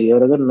होने चाहिए,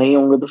 और अगर नहीं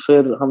होंगे तो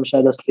फिर हम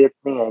शायद असलियत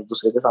नहीं है, एक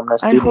दूसरे के सामने और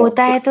असली नहीं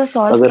होता आते। है तो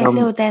सॉल्व अगर कैसे हम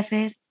होता है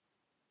फिर?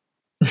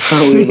 हाँ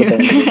वही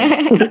बताएंगे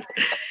तुम्हें।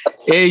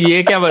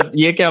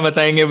 ये क्या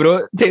बताएंगे ब्रो,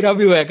 तेरा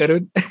भी हुआ है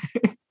करुण।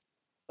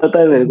 पता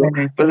है मेरे को, नहीं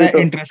नहीं, पता तभी है तो।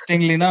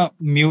 इंटरेस्टिंगली ना,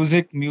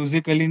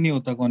 म्यूजिकली नहीं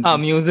होता हाँ, कॉन्फ्लिक्ट,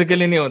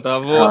 म्यूजिकली नहीं होता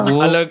वो, हाँ,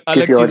 वो अलग अलग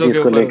किसी और चीजों के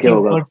चीज को ऊपर लेके होता है,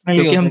 होगा। पर्सनली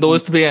क्योंकि होता हम है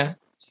दोस्त भी conflict, हैं।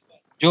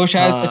 जो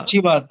शायद हाँ,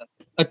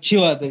 अच्छी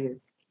बात है ये।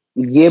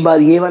 ये बात,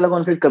 ये वाला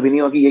कॉन्फ्लिक्ट कभी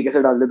नहीं हुआ कि ये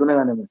कैसे डाल दे तूने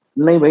गाने में।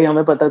 नहीं भाई,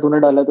 हमें पता है तूने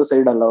डाला है तो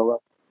सही डाला होगा।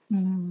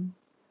 हम्म।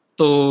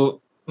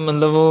 तो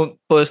मतलब वो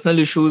पर्सनल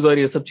इश्यूज और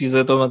ये सब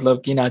चीजें तो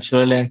मतलब कि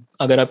नेचुरल है,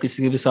 अगर आप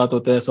किसी के भी साथ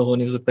होते हैं ऐसा हो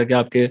नहीं सकता कि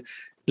आपके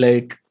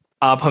लाइक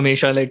आप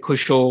हमेशा लाइक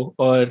खुश हो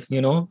और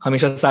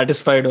हमेशा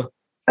सेटिस्फाइड हो।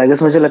 आई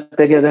गेस मुझे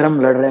लगता है कि अगर हम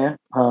लड़ रहे हैं,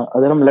 हाँ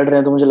अगर हम लड़ रहे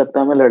हैं तो मुझे लगता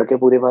है हमें लड़के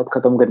पूरी बात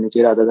खत्म करनी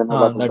चाहिए rather than हाँ,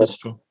 बातों दैट पर। Is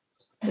true.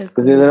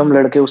 क्योंकि बिल्कुल अगर हम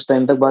हाँ। लड़के उस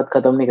टाइम तक बात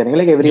खत्म नहीं करेंगे,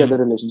 like every hmm.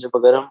 Other relationship,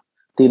 अगर हम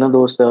तीनों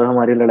दोस्त हैं और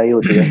हमारी लड़ाई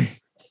होती है,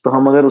 तो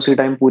हम अगर उसी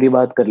टाइम पूरी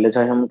बात कर ले,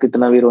 चाहे हम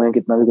कितना भी रोएं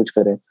कितना भी कुछ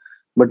करें,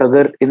 बट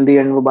अगर इन दी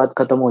एंड वो बात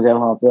खत्म हो जाए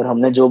वहां पे, और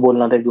हमने जो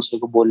बोलना था एक दूसरे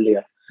को बोल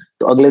लिया,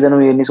 तो अगले दिन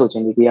हम ये नहीं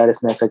सोचेंगे कि यार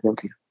इसने ऐसा क्यों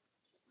किया,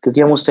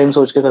 क्योंकि हम उस टाइम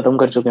सोच के खत्म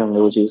कर चुके होंगे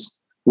वो चीज,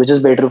 which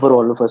is better for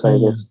all of us I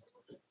guess.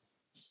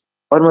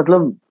 और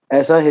मतलब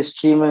ऐसा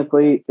हिस्ट्री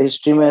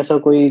में ऐसा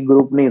कोई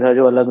ग्रुप नहीं था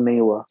जो अलग नहीं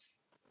हुआ।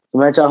 तो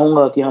मैं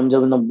चाहूंगा कि हम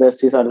जब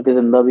 90-80 साल के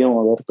जिंदा भी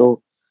हों अगर,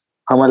 तो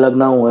हम अलग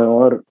ना हुए,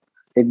 और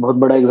एक बहुत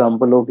बड़ा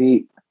एग्जाम्पल हो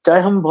कि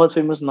चाहे हम बहुत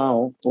फेमस ना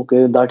हो,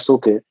 okay that's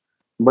okay,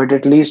 but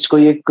at least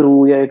कोई एक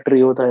क्रू या एक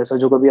ट्रियो था ऐसा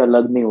जो कभी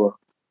अलग नहीं हुआ।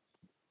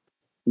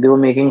 They were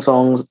making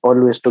songs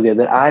always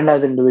together and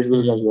as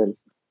individuals as well.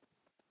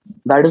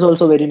 That is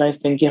also very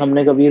nice thing कि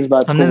हमने कभी इस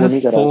बात को हमने वो सिर्फ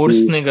नहीं करा कि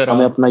फोर्स नहीं करा।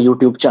 हमें अपना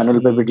यूट्यूब चैनल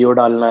पे हम्म। वीडियो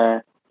डालना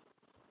है।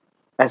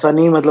 ऐसा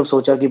नहीं मतलब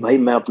सोचा कि भाई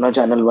मैं अपना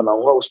चैनल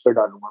बनाऊंगा उस पर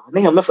डालूंगा,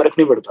 नहीं हमें फर्क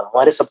नहीं पड़ता,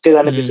 हमारे सबके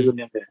गाने तीसरी हम्म।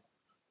 दुनिया पे है।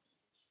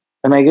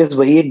 एंड आई गेस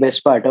वही एक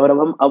बेस्ट पार्ट है।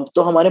 और अब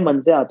तो हमारे मन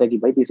से आता है कि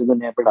भाई तीसरी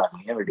दुनिया पे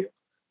डालनी है वीडियो।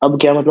 अब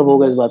क्या मतलब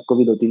होगा इस बात को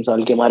भी 2-3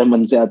 साल के, हमारे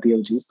मन से आती है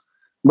वो चीज।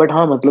 बट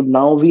हाँ मतलब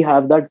now we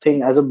have that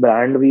thing as a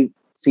brand, we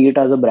see it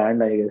as a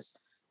brand I guess,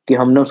 कि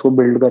हमने उसको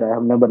बिल्ड करा है,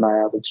 हमने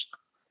बनाया कुछ।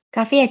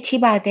 काफी अच्छी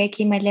बात है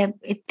कि मतलब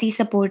इतनी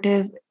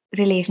सपोर्टिव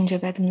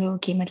रिलेशनशिप है तुम लोगों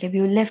की, मतलब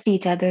you lift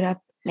each other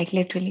up like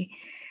literally,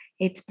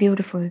 it's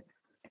beautiful.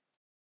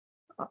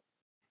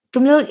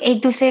 तुम लोग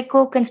एक दूसरे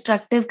को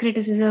कंस्ट्रक्टिव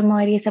क्रिटिसिज्म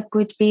और ये सब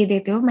कुछ भी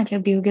देते हो,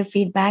 मतलब do you give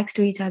feedbacks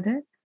to each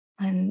other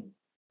and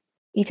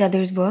each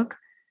other's work?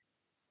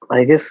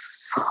 I guess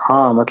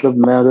हाँ, मतलब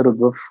मैं अगर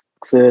उद्धव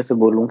से ऐसे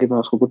बोलूं कि मैं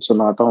उसको कुछ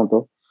सुनाता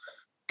हूँ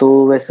तो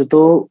वैसे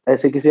तो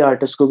ऐसे किसी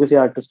आर्टिस्ट को किसी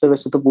आर्टिस्ट से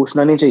वैसे तो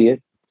पूछना नहीं चाहिए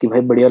कि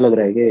भाई बढ़िया लग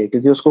रहा है क्या ये?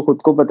 क्योंकि उसको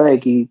खुद को पता है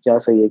कि क्या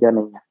सही है क्या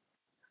नहीं है।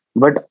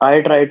 But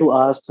I try to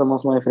ask some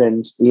of my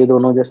friends, ये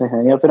दोनों जैसे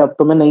हैं, या फिर अब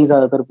तो मैं नहीं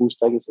ज्यादातर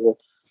पूछता किसी से,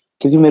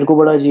 क्योंकि मेरे को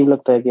बड़ा अजीब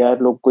लगता है कि यार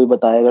लोग कोई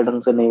बताएगा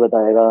ढंग से नहीं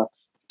बताएगा,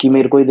 कि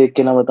मेरे को ही देख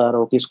के ना बता रहा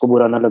हो कि इसको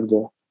बुरा ना लग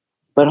जाए।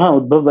 पर हाँ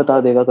उद्भव बता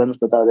देगा, कंस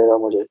बता देगा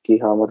मुझे कि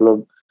हाँ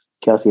मतलब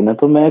क्या सीन है।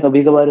 तो मैं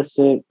कभी कभार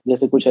इससे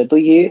जैसे कुछ है तो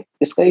ये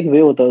इसका एक वे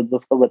होता है उद्भव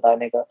का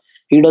बताने का।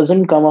 He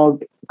doesn't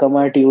come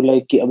at you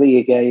like कि अबे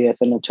ये क्या है, ये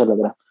ऐसा नहीं अच्छा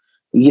लग रहा।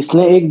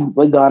 इसने एक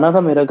गाना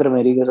था मेरा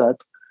क्रमेरी के साथ,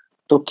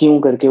 तो क्यों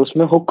करके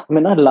उसमें हुक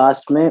में ना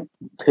लास्ट में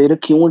फिर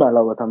क्यों डाला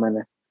हुआ था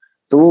मैंने,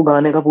 तो वो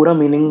गाने का पूरा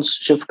मीनिंग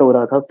शिफ्ट हो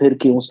रहा था फिर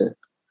क्यों से।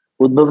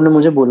 उद्भव ने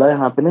मुझे बोला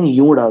यहाँ पे ना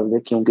यूं डाल दे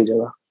क्यों की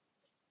जगह,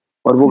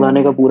 और वो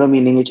गाने का पूरा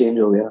मीनिंग ही चेंज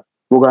हो गया।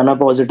 वो गाना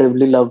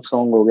पॉजिटिवली लव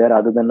सॉन्ग हो गया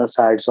rather than a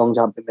sad song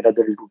जहाँ पे मेरा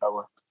दिल टूटा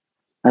हुआ।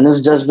 एंड इट्स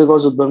जस्ट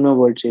बिकॉज उद्भव ने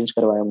वर्ड चेंज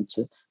करवाया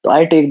मुझसे। तो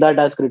I take that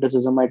as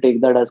criticism, I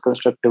take that as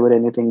constructive और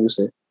एनीथिंग यू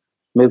से।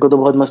 मेरे को तो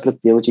बहुत मस्त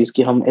लगती है वो चीज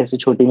कि हम ऐसी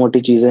छोटी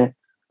मोटी चीजें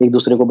एक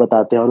दूसरे को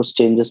बताते हैं और उस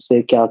चेंजेस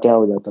से क्या क्या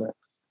हो जाता है।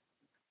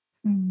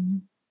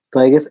 तो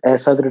आई गेस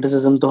ऐसा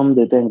क्रिटिसिज्म तो हम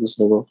देते हैं एक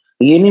दूसरे को।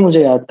 ये नहीं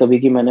मुझे याद कभी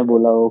कि मैंने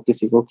बोला हो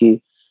किसी को कि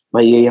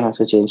भाई ये यहाँ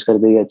से चेंज कर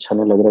दे, ये अच्छा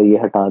नहीं लग रहा, ये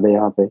हटा दे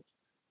यहाँ पे,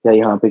 या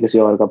यहाँ पे किसी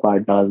और का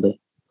पार्ट डाल दे।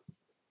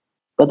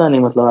 पता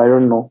नहीं मतलब I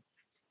don't know,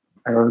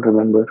 I don't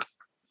remember.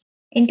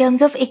 In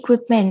terms of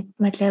equipment,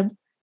 मतलब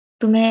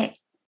तुम्हें,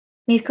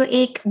 मेरे को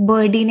एक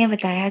बर्डी ने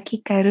बताया कि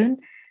करुण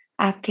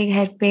आपके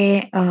घर पे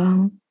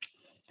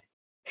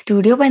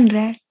स्टूडियो बन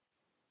रहा है।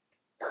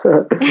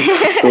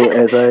 तो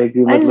ऐसा है कि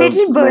A little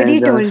मतलब birdie मैं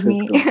जहाँ told me.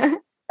 शिफ्ट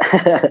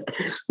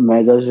हूँ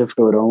मैं जहाँ शिफ्ट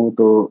हो रहा हूँ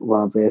तो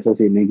वहाँ पे ऐसा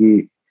सीन है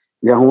कि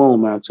जहाँ हुआ हूँ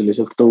मैं एक्चुअली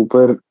शिफ्ट, तो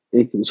ऊपर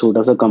एक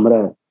छोटा सा कमरा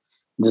है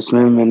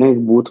जिसमें मैंने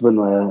एक बूथ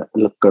बनवाया है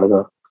लक्कड़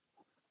का।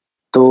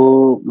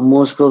 तो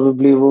मोस्ट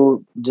प्रोबेबली वो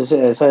जैसे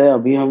ऐसा है,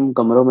 अभी हम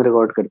कमरों में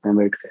रिकॉर्ड करते हैं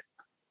बैठ के,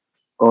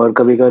 और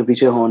कभी कभार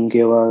पीछे हॉर्न की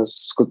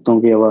आवाज, कुत्तों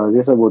की आवाज,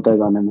 ये सब होता है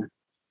गाने में,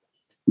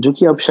 जो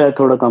कि अब शायद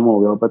थोड़ा कम हो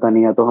गया, पता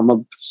नहीं, या तो हम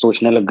अब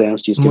सोचने लग गए हैं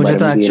उस चीज के मुझे बारे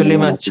तो में कि ये एक्चुअली नहीं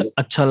में होना अच्छा चाहिए।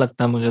 अच्छा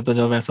लगता है मुझे तो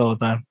जब ऐसा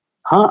होता है।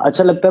 हाँ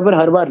अच्छा लगता है, पर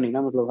हर बार नहीं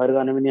ना, मतलब हर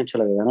गाने में नहीं अच्छा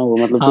लगेगा ना वो,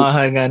 मतलब तो हाँ,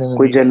 हर गाने में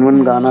कोई नहीं।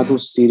 जेन्युइन गाना, तू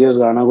सीरियस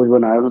गाना कुछ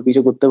बनाया और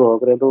पीछे कुत्ते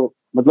भौंक रहे हैं, तो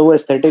मतलब वो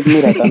एस्थेटिक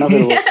नहीं रहता ना,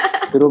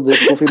 फिर वो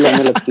बेवकूफी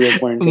लगने लगती है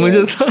एक पॉइंट के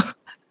मुझे बाद।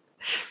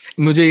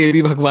 तो मुझे ये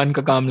भी भगवान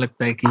का काम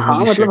लगता है कि हाँ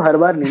होली मतलब शिट। हर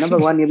बार नहीं ना,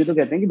 भगवान ये भी तो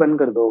कहते हैं कि बंद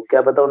कर दो,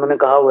 क्या पता उन्होंने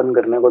कहा बंद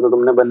करने को तो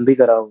तुमने बंद भी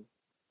करा हो,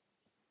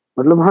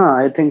 मतलब हाँ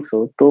आई थिंक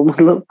सो, तो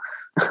मतलब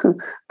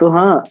तो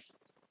हाँ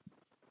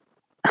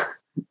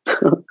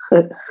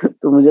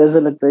तो मुझे ऐसा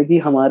लगता है कि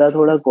हमारा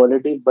थोड़ा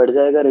क्वालिटी बढ़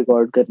जाएगा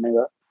रिकॉर्ड करने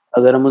का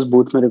अगर हम उस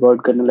बूथ में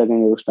रिकॉर्ड करने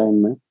लगेंगे उस टाइम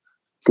में,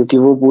 क्योंकि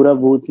वो पूरा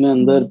बूथ में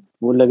अंदर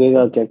वो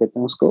लगेगा, क्या कहते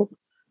हैं उसको,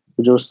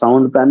 जो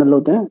साउंड पैनल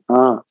होते हैं,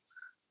 हाँ।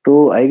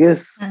 तो आई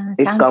गेस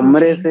एक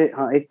कमरे Soundproofing. से,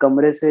 हाँ एक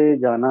कमरे से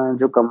जाना,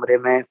 जो कमरे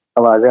में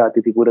आवाजें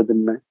आती थी पूरे दिन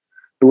में,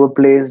 टू अ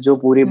प्लेस जो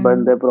पूरी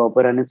बंद है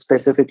proper and it's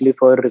specifically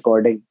for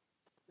recording,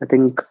 I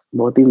think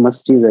बहुत ही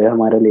मस्त चीज है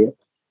हमारे लिए।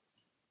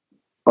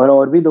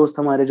 और भी दोस्त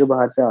हमारे जो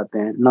बाहर से आते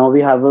हैं, now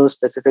we have a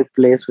specific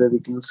place where we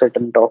can sit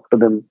and talk to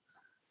them,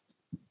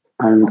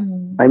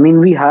 and I mean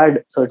we had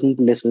certain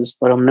places,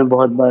 और हमने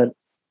बहुत बार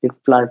एक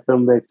फ्लैट पे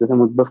हम बैठते थे,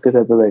 मुकबफ के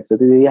घर पे बैठते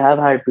थे, वी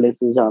हैव हैड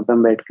प्लेसेस जहाँ पे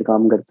हम बैठ के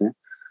काम करते हैं,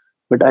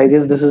 but I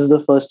guess this is the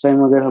first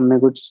time अगर हमने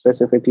कुछ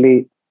स्पेसिफिकली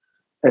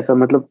ऐसा,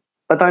 मतलब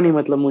पता नहीं,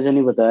 मतलब मुझे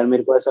नहीं पता यार,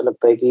 मेरे को ऐसा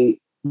लगता है कि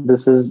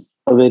this is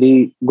a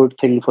very good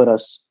thing for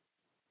us,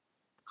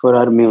 for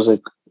our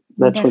music,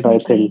 that's what I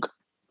Definitely. Think,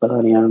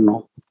 पता नहीं, आई डोंट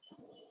नो,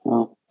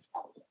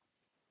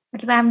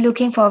 मतलब I'm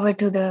looking forward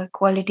to the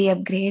quality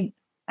upgrade.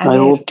 आई अगर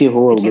होप कि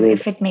हो मतलब upgrade,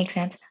 if it makes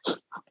sense.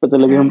 पता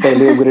लगे हाँ. हम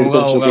पहले अपग्रेड होगा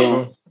कर होगा चुके हैं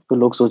ब्रो। तो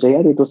लोग सोचे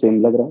यार ये तो सेम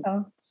लग रहा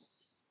Oh.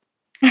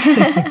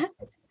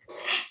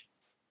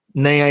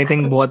 नहीं, आई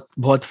थिंक बहुत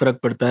बहुत फर्क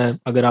पड़ता है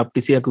अगर आप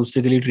किसी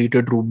अकूस्टिकली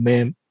ट्रीटेड रूम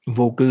में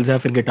वोकल्स या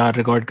फिर गिटार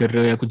रिकॉर्ड कर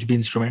रहे हो या कुछ भी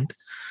इंस्ट्रूमेंट,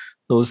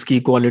 तो उसकी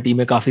क्वालिटी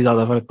में काफी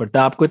ज्यादा फर्क पड़ता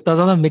है। आपको इतना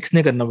ज्यादा मिक्स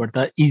नहीं करना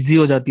पड़ता, इजी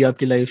हो जाती है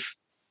आपकी लाइफ।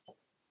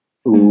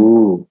 है।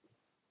 Ooh,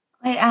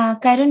 But,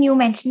 Karun, you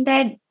mentioned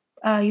that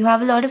you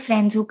have a lot of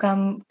friends who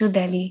come to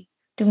Delhi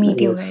to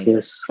meet you yes, guys.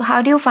 yes. So how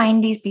do you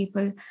find these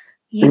people?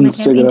 ये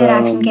मतलब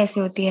interaction Instagram,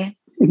 कैसे होती है?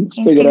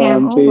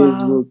 Instagram, Oh wow.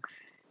 Facebook,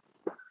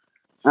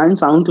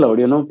 and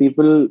SoundCloud. You know,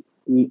 people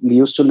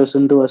used to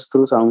listen to us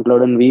through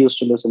SoundCloud, and we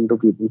used to listen to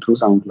people through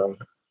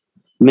SoundCloud.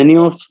 Many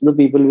of the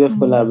people we have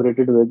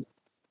collaborated with,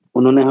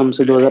 उन्होंने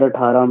हमसे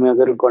 2018 में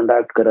अगर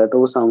contact करा है तो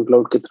वो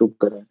SoundCloud के through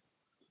करा है.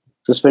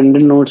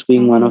 Suspended Notes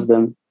being one of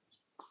them,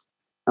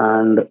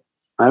 and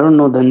I don't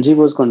know, Dhanji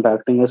was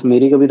contacting us.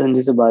 मेरी कभी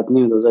धनजी से बात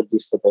नहीं हुई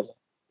 2020 से पहले.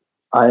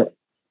 I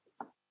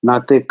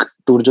नातिक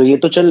तुरजो, ये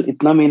तो चल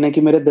इतना मेन है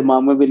कि मेरे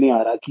दिमाग में भी नहीं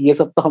आ रहा कि ये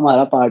सब तो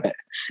हमारा पार्ट है,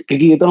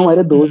 क्योंकि ये तो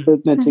हमारे दोस्त हैं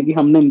इतने अच्छे कि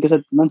हमने इनके साथ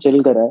इतना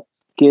चिल करा है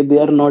कि they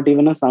are not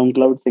even a sound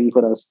cloud thing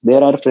for us, they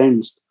are our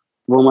friends,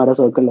 वो हमारा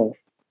सर्कल है।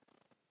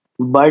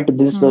 बट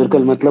दिस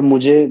सर्कल, मतलब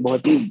मुझे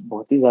बहुत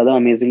ही ज्यादा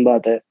अमेजिंग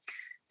बात है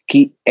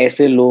कि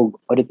ऐसे लोग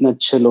और इतने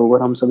अच्छे लोग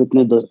और हम सब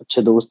इतने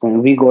अच्छे दोस्त हैं,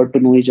 we got to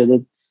know each other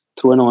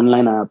through an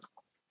online app.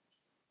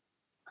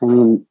 I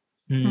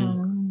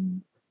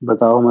mean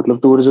बताओ, मतलब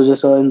तुरजो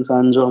जैसा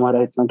इंसान जो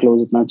हमारा इतना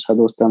क्लोज, इतना अच्छा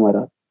दोस्त है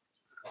हमारा,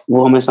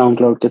 वो हमें साउंड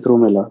क्लाउड के थ्रू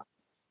मिला।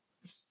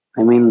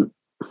 आई मीन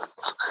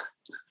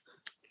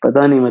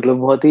पता नहीं, मतलब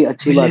बहुत ही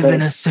अच्छी बात है।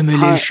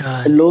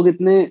 हाँ, लोग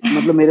इतने,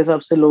 मतलब मेरे हिसाब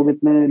से लोग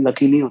इतने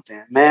लकी नहीं होते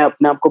हैं, मैं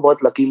अपने आप को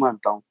बहुत लकी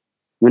मानता हूँ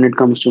when it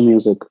comes to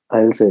music.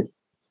 I will say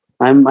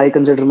I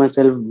consider my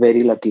self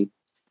very lucky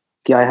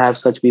कि I have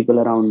such people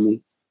around me.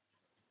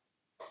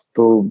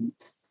 तो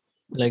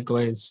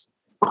लाइकवाइज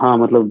हाँ,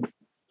 मतलब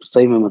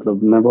सही में,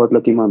 मतलब मैं बहुत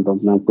लकी मानता हूँ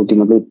अपने आप को कि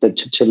मतलब इतने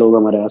अच्छे अच्छे लोग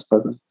हमारे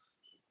आसपास हैं।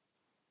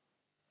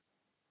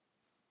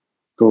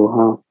 तो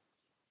हाँ,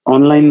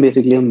 ऑनलाइन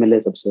बेसिकली हम मिले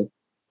सबसे,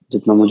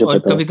 जितना मुझे और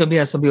पता है। कभी कभी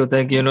ऐसा भी होता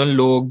है कि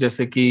लोग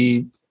जैसे कि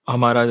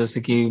हमारा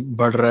जैसे कि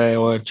बढ़ रहा है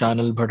और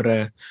चैनल बढ़ रहा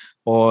है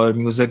और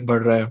म्यूजिक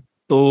बढ़ रहा है,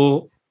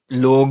 तो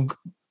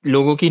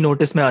लोगों की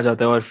नोटिस में आ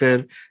जाता है और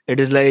फिर इट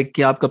इज लाइक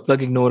कि आप कब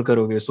तक इग्नोर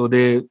करोगे, सो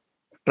they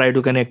try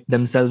to connect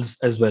themselves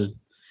as well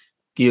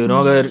कि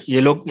अगर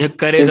ये लोग ये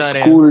करे जा इट्स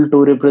रहे हैं, कूल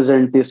टू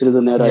रिप्रेजेंट तीसरी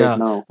दुनिया या राइट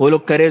नाउ। वो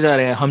लोग करे जा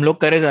रहे हैं, हम लोग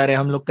करे जा रहे हैं,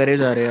 हम लोग करे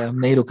जा रहे हैं, हम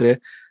नहीं रुक रहे,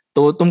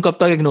 तो तुम कब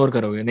तक इग्नोर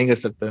करोगे? नहीं कर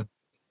सकते।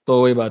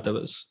 तो वही बात है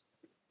बस।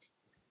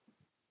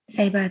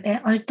 सही बात है।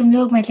 और तुम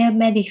लोग, मतलब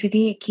मैं देख रही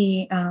थी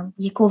कि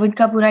ये कोविड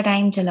का पूरा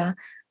टाइम चला,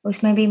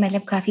 उसमें भी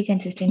मतलब काफी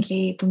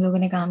कंसिस्टेंटली तुम लोगों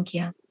ने काम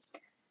किया।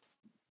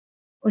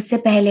 उससे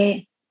पहले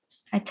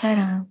अच्छा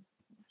रहा।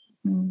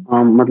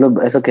 हाँ,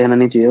 मतलब ऐसा कहना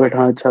नहीं चाहिए, बट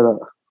हाँ अच्छा था।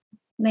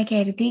 मैं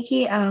कह रही थी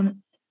कि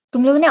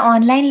तुम लोगों ने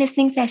ऑनलाइन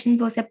लिसनिंग सेशन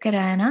वो सब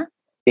कराया ना?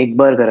 एक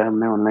बार करा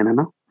हमने ऑनलाइन, है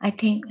ना। आई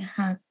थिंक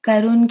हाँ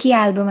करुण की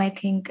एल्बम आई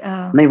थिंक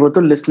नहीं वो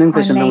तो लिसनिंग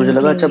सेशन था, मुझे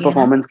लगा अच्छा हुई है ना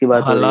परफॉर्मेंस की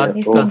बात हो रही है हालात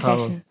तो का लिसनिंग था वो।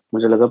 सेशन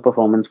मुझे लगा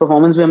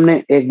परफॉर्मेंस भी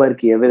हमने एक बार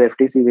किया with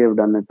FTC we have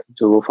done it,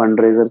 जो वो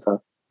फंड रेजर था।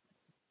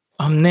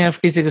 हमने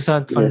एफटीसी के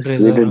साथ fund yes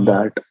we did raiser,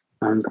 that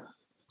and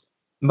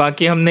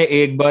बाकी हमने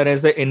एक बार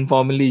ऐसे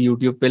इनफॉर्मली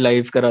यूट्यूब पे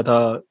लाइव करा था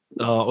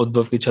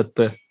उद्भव की छत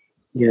पे।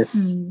 यस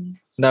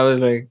दैट वाज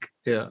लाइक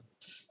या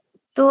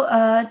तो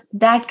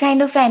that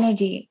kind of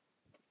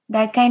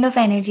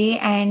energy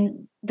and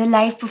the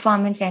live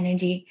performance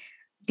energy,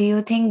 do you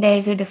think there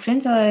is a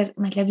difference और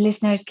मतलब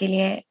listeners के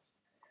लिए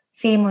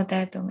same होता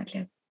है? तो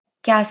मतलब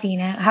क्या सीन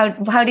है?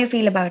 How do you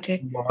feel about it?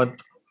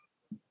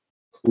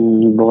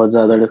 बहुत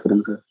ज्यादा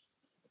डिफरेंस है,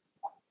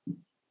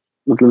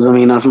 मतलब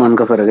जमीन आसमान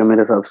का फर्क है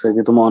मेरे हिसाब से,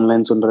 कि तुम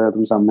ऑनलाइन सुन रहे हो,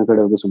 तुम सामने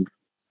खड़े होकर सुन रहे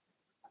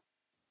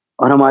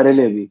हो, और हमारे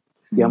लिए भी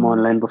कि हम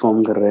ऑनलाइन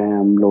परफॉर्म कर रहे हैं,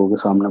 हम लोगों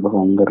के सामने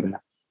परफॉर्म कर रहे हैं।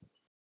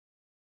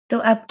 तो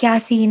अब क्या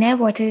सीन है?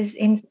 What is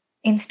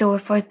in store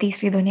for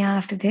तीसरी दुनिया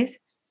after this?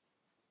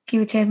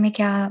 Future में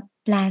क्या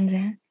plans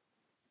हैं?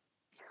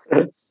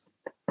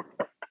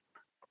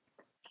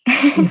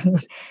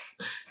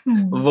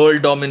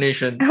 World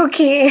domination.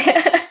 Okay.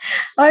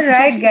 All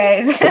right,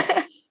 guys.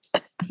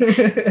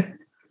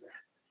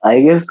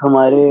 I guess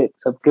हमारे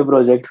सबके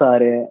प्रोजेक्ट्स आ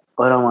रहे हैं,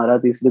 और हमारा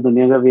तीसरी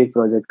दुनिया का भी एक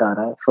प्रोजेक्ट आ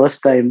रहा है।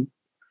 फर्स्ट टाइम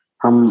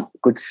हम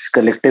कुछ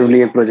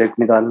कलेक्टिवली एक प्रोजेक्ट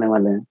निकालने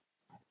वाले हैं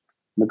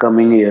the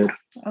coming year.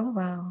 Oh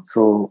wow.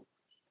 So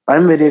I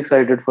am very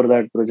excited for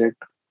that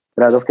project.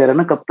 Raghav कह रहे हैं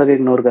ना कब तक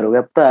इग्नोर करोगे,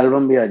 अब तो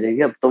एल्बम भी आ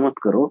जाएगी, अब तो मत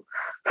करो।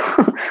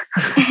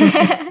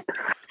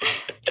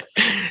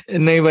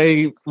 नहीं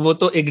भाई वो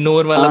तो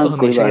इग्नोर वाला हाँ, तो कोई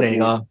हमेशा ही बात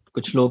रहेगा, नहीं,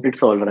 कुछ लोग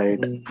इट्स ऑल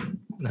राइट।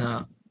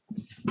 हाँ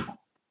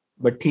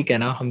बट ठीक है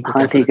ना, हमको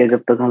हाँ क्या ठीक है, फर्क।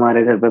 जब तक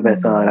हमारे घर पे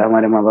पैसा आ रहा है,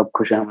 हमारे माँ बाप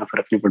खुश है, हमें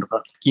फर्क नहीं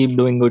पड़ता। Keep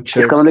doing good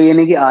shit. इसका मतलब ये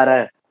नहीं कि आ रहा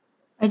है,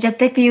 और जब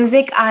तक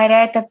म्यूजिक आ रहा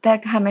है तब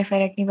तक हमें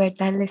फर्क नहीं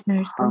पड़ता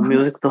लिसनर्स हाँ को।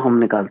 म्यूजिक तो हम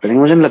निकालते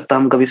रहेंगे। मुझे नहीं लगता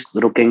हम कभी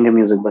रुकेंगे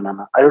music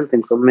banana, I don't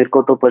think सो, मेरे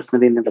को तो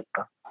पर्सनली नहीं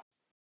लगता।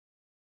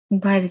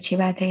 बहुत अच्छी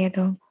बात है ये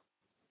तो।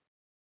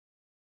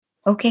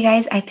 Okay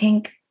guys, I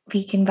think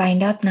we can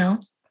wind up now.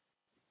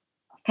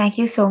 Thank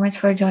you so much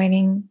for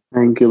joining.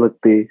 Thank you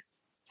भक्ति।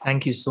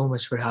 Thank you so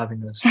much for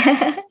having us.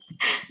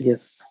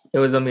 Yes It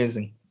was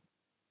amazing.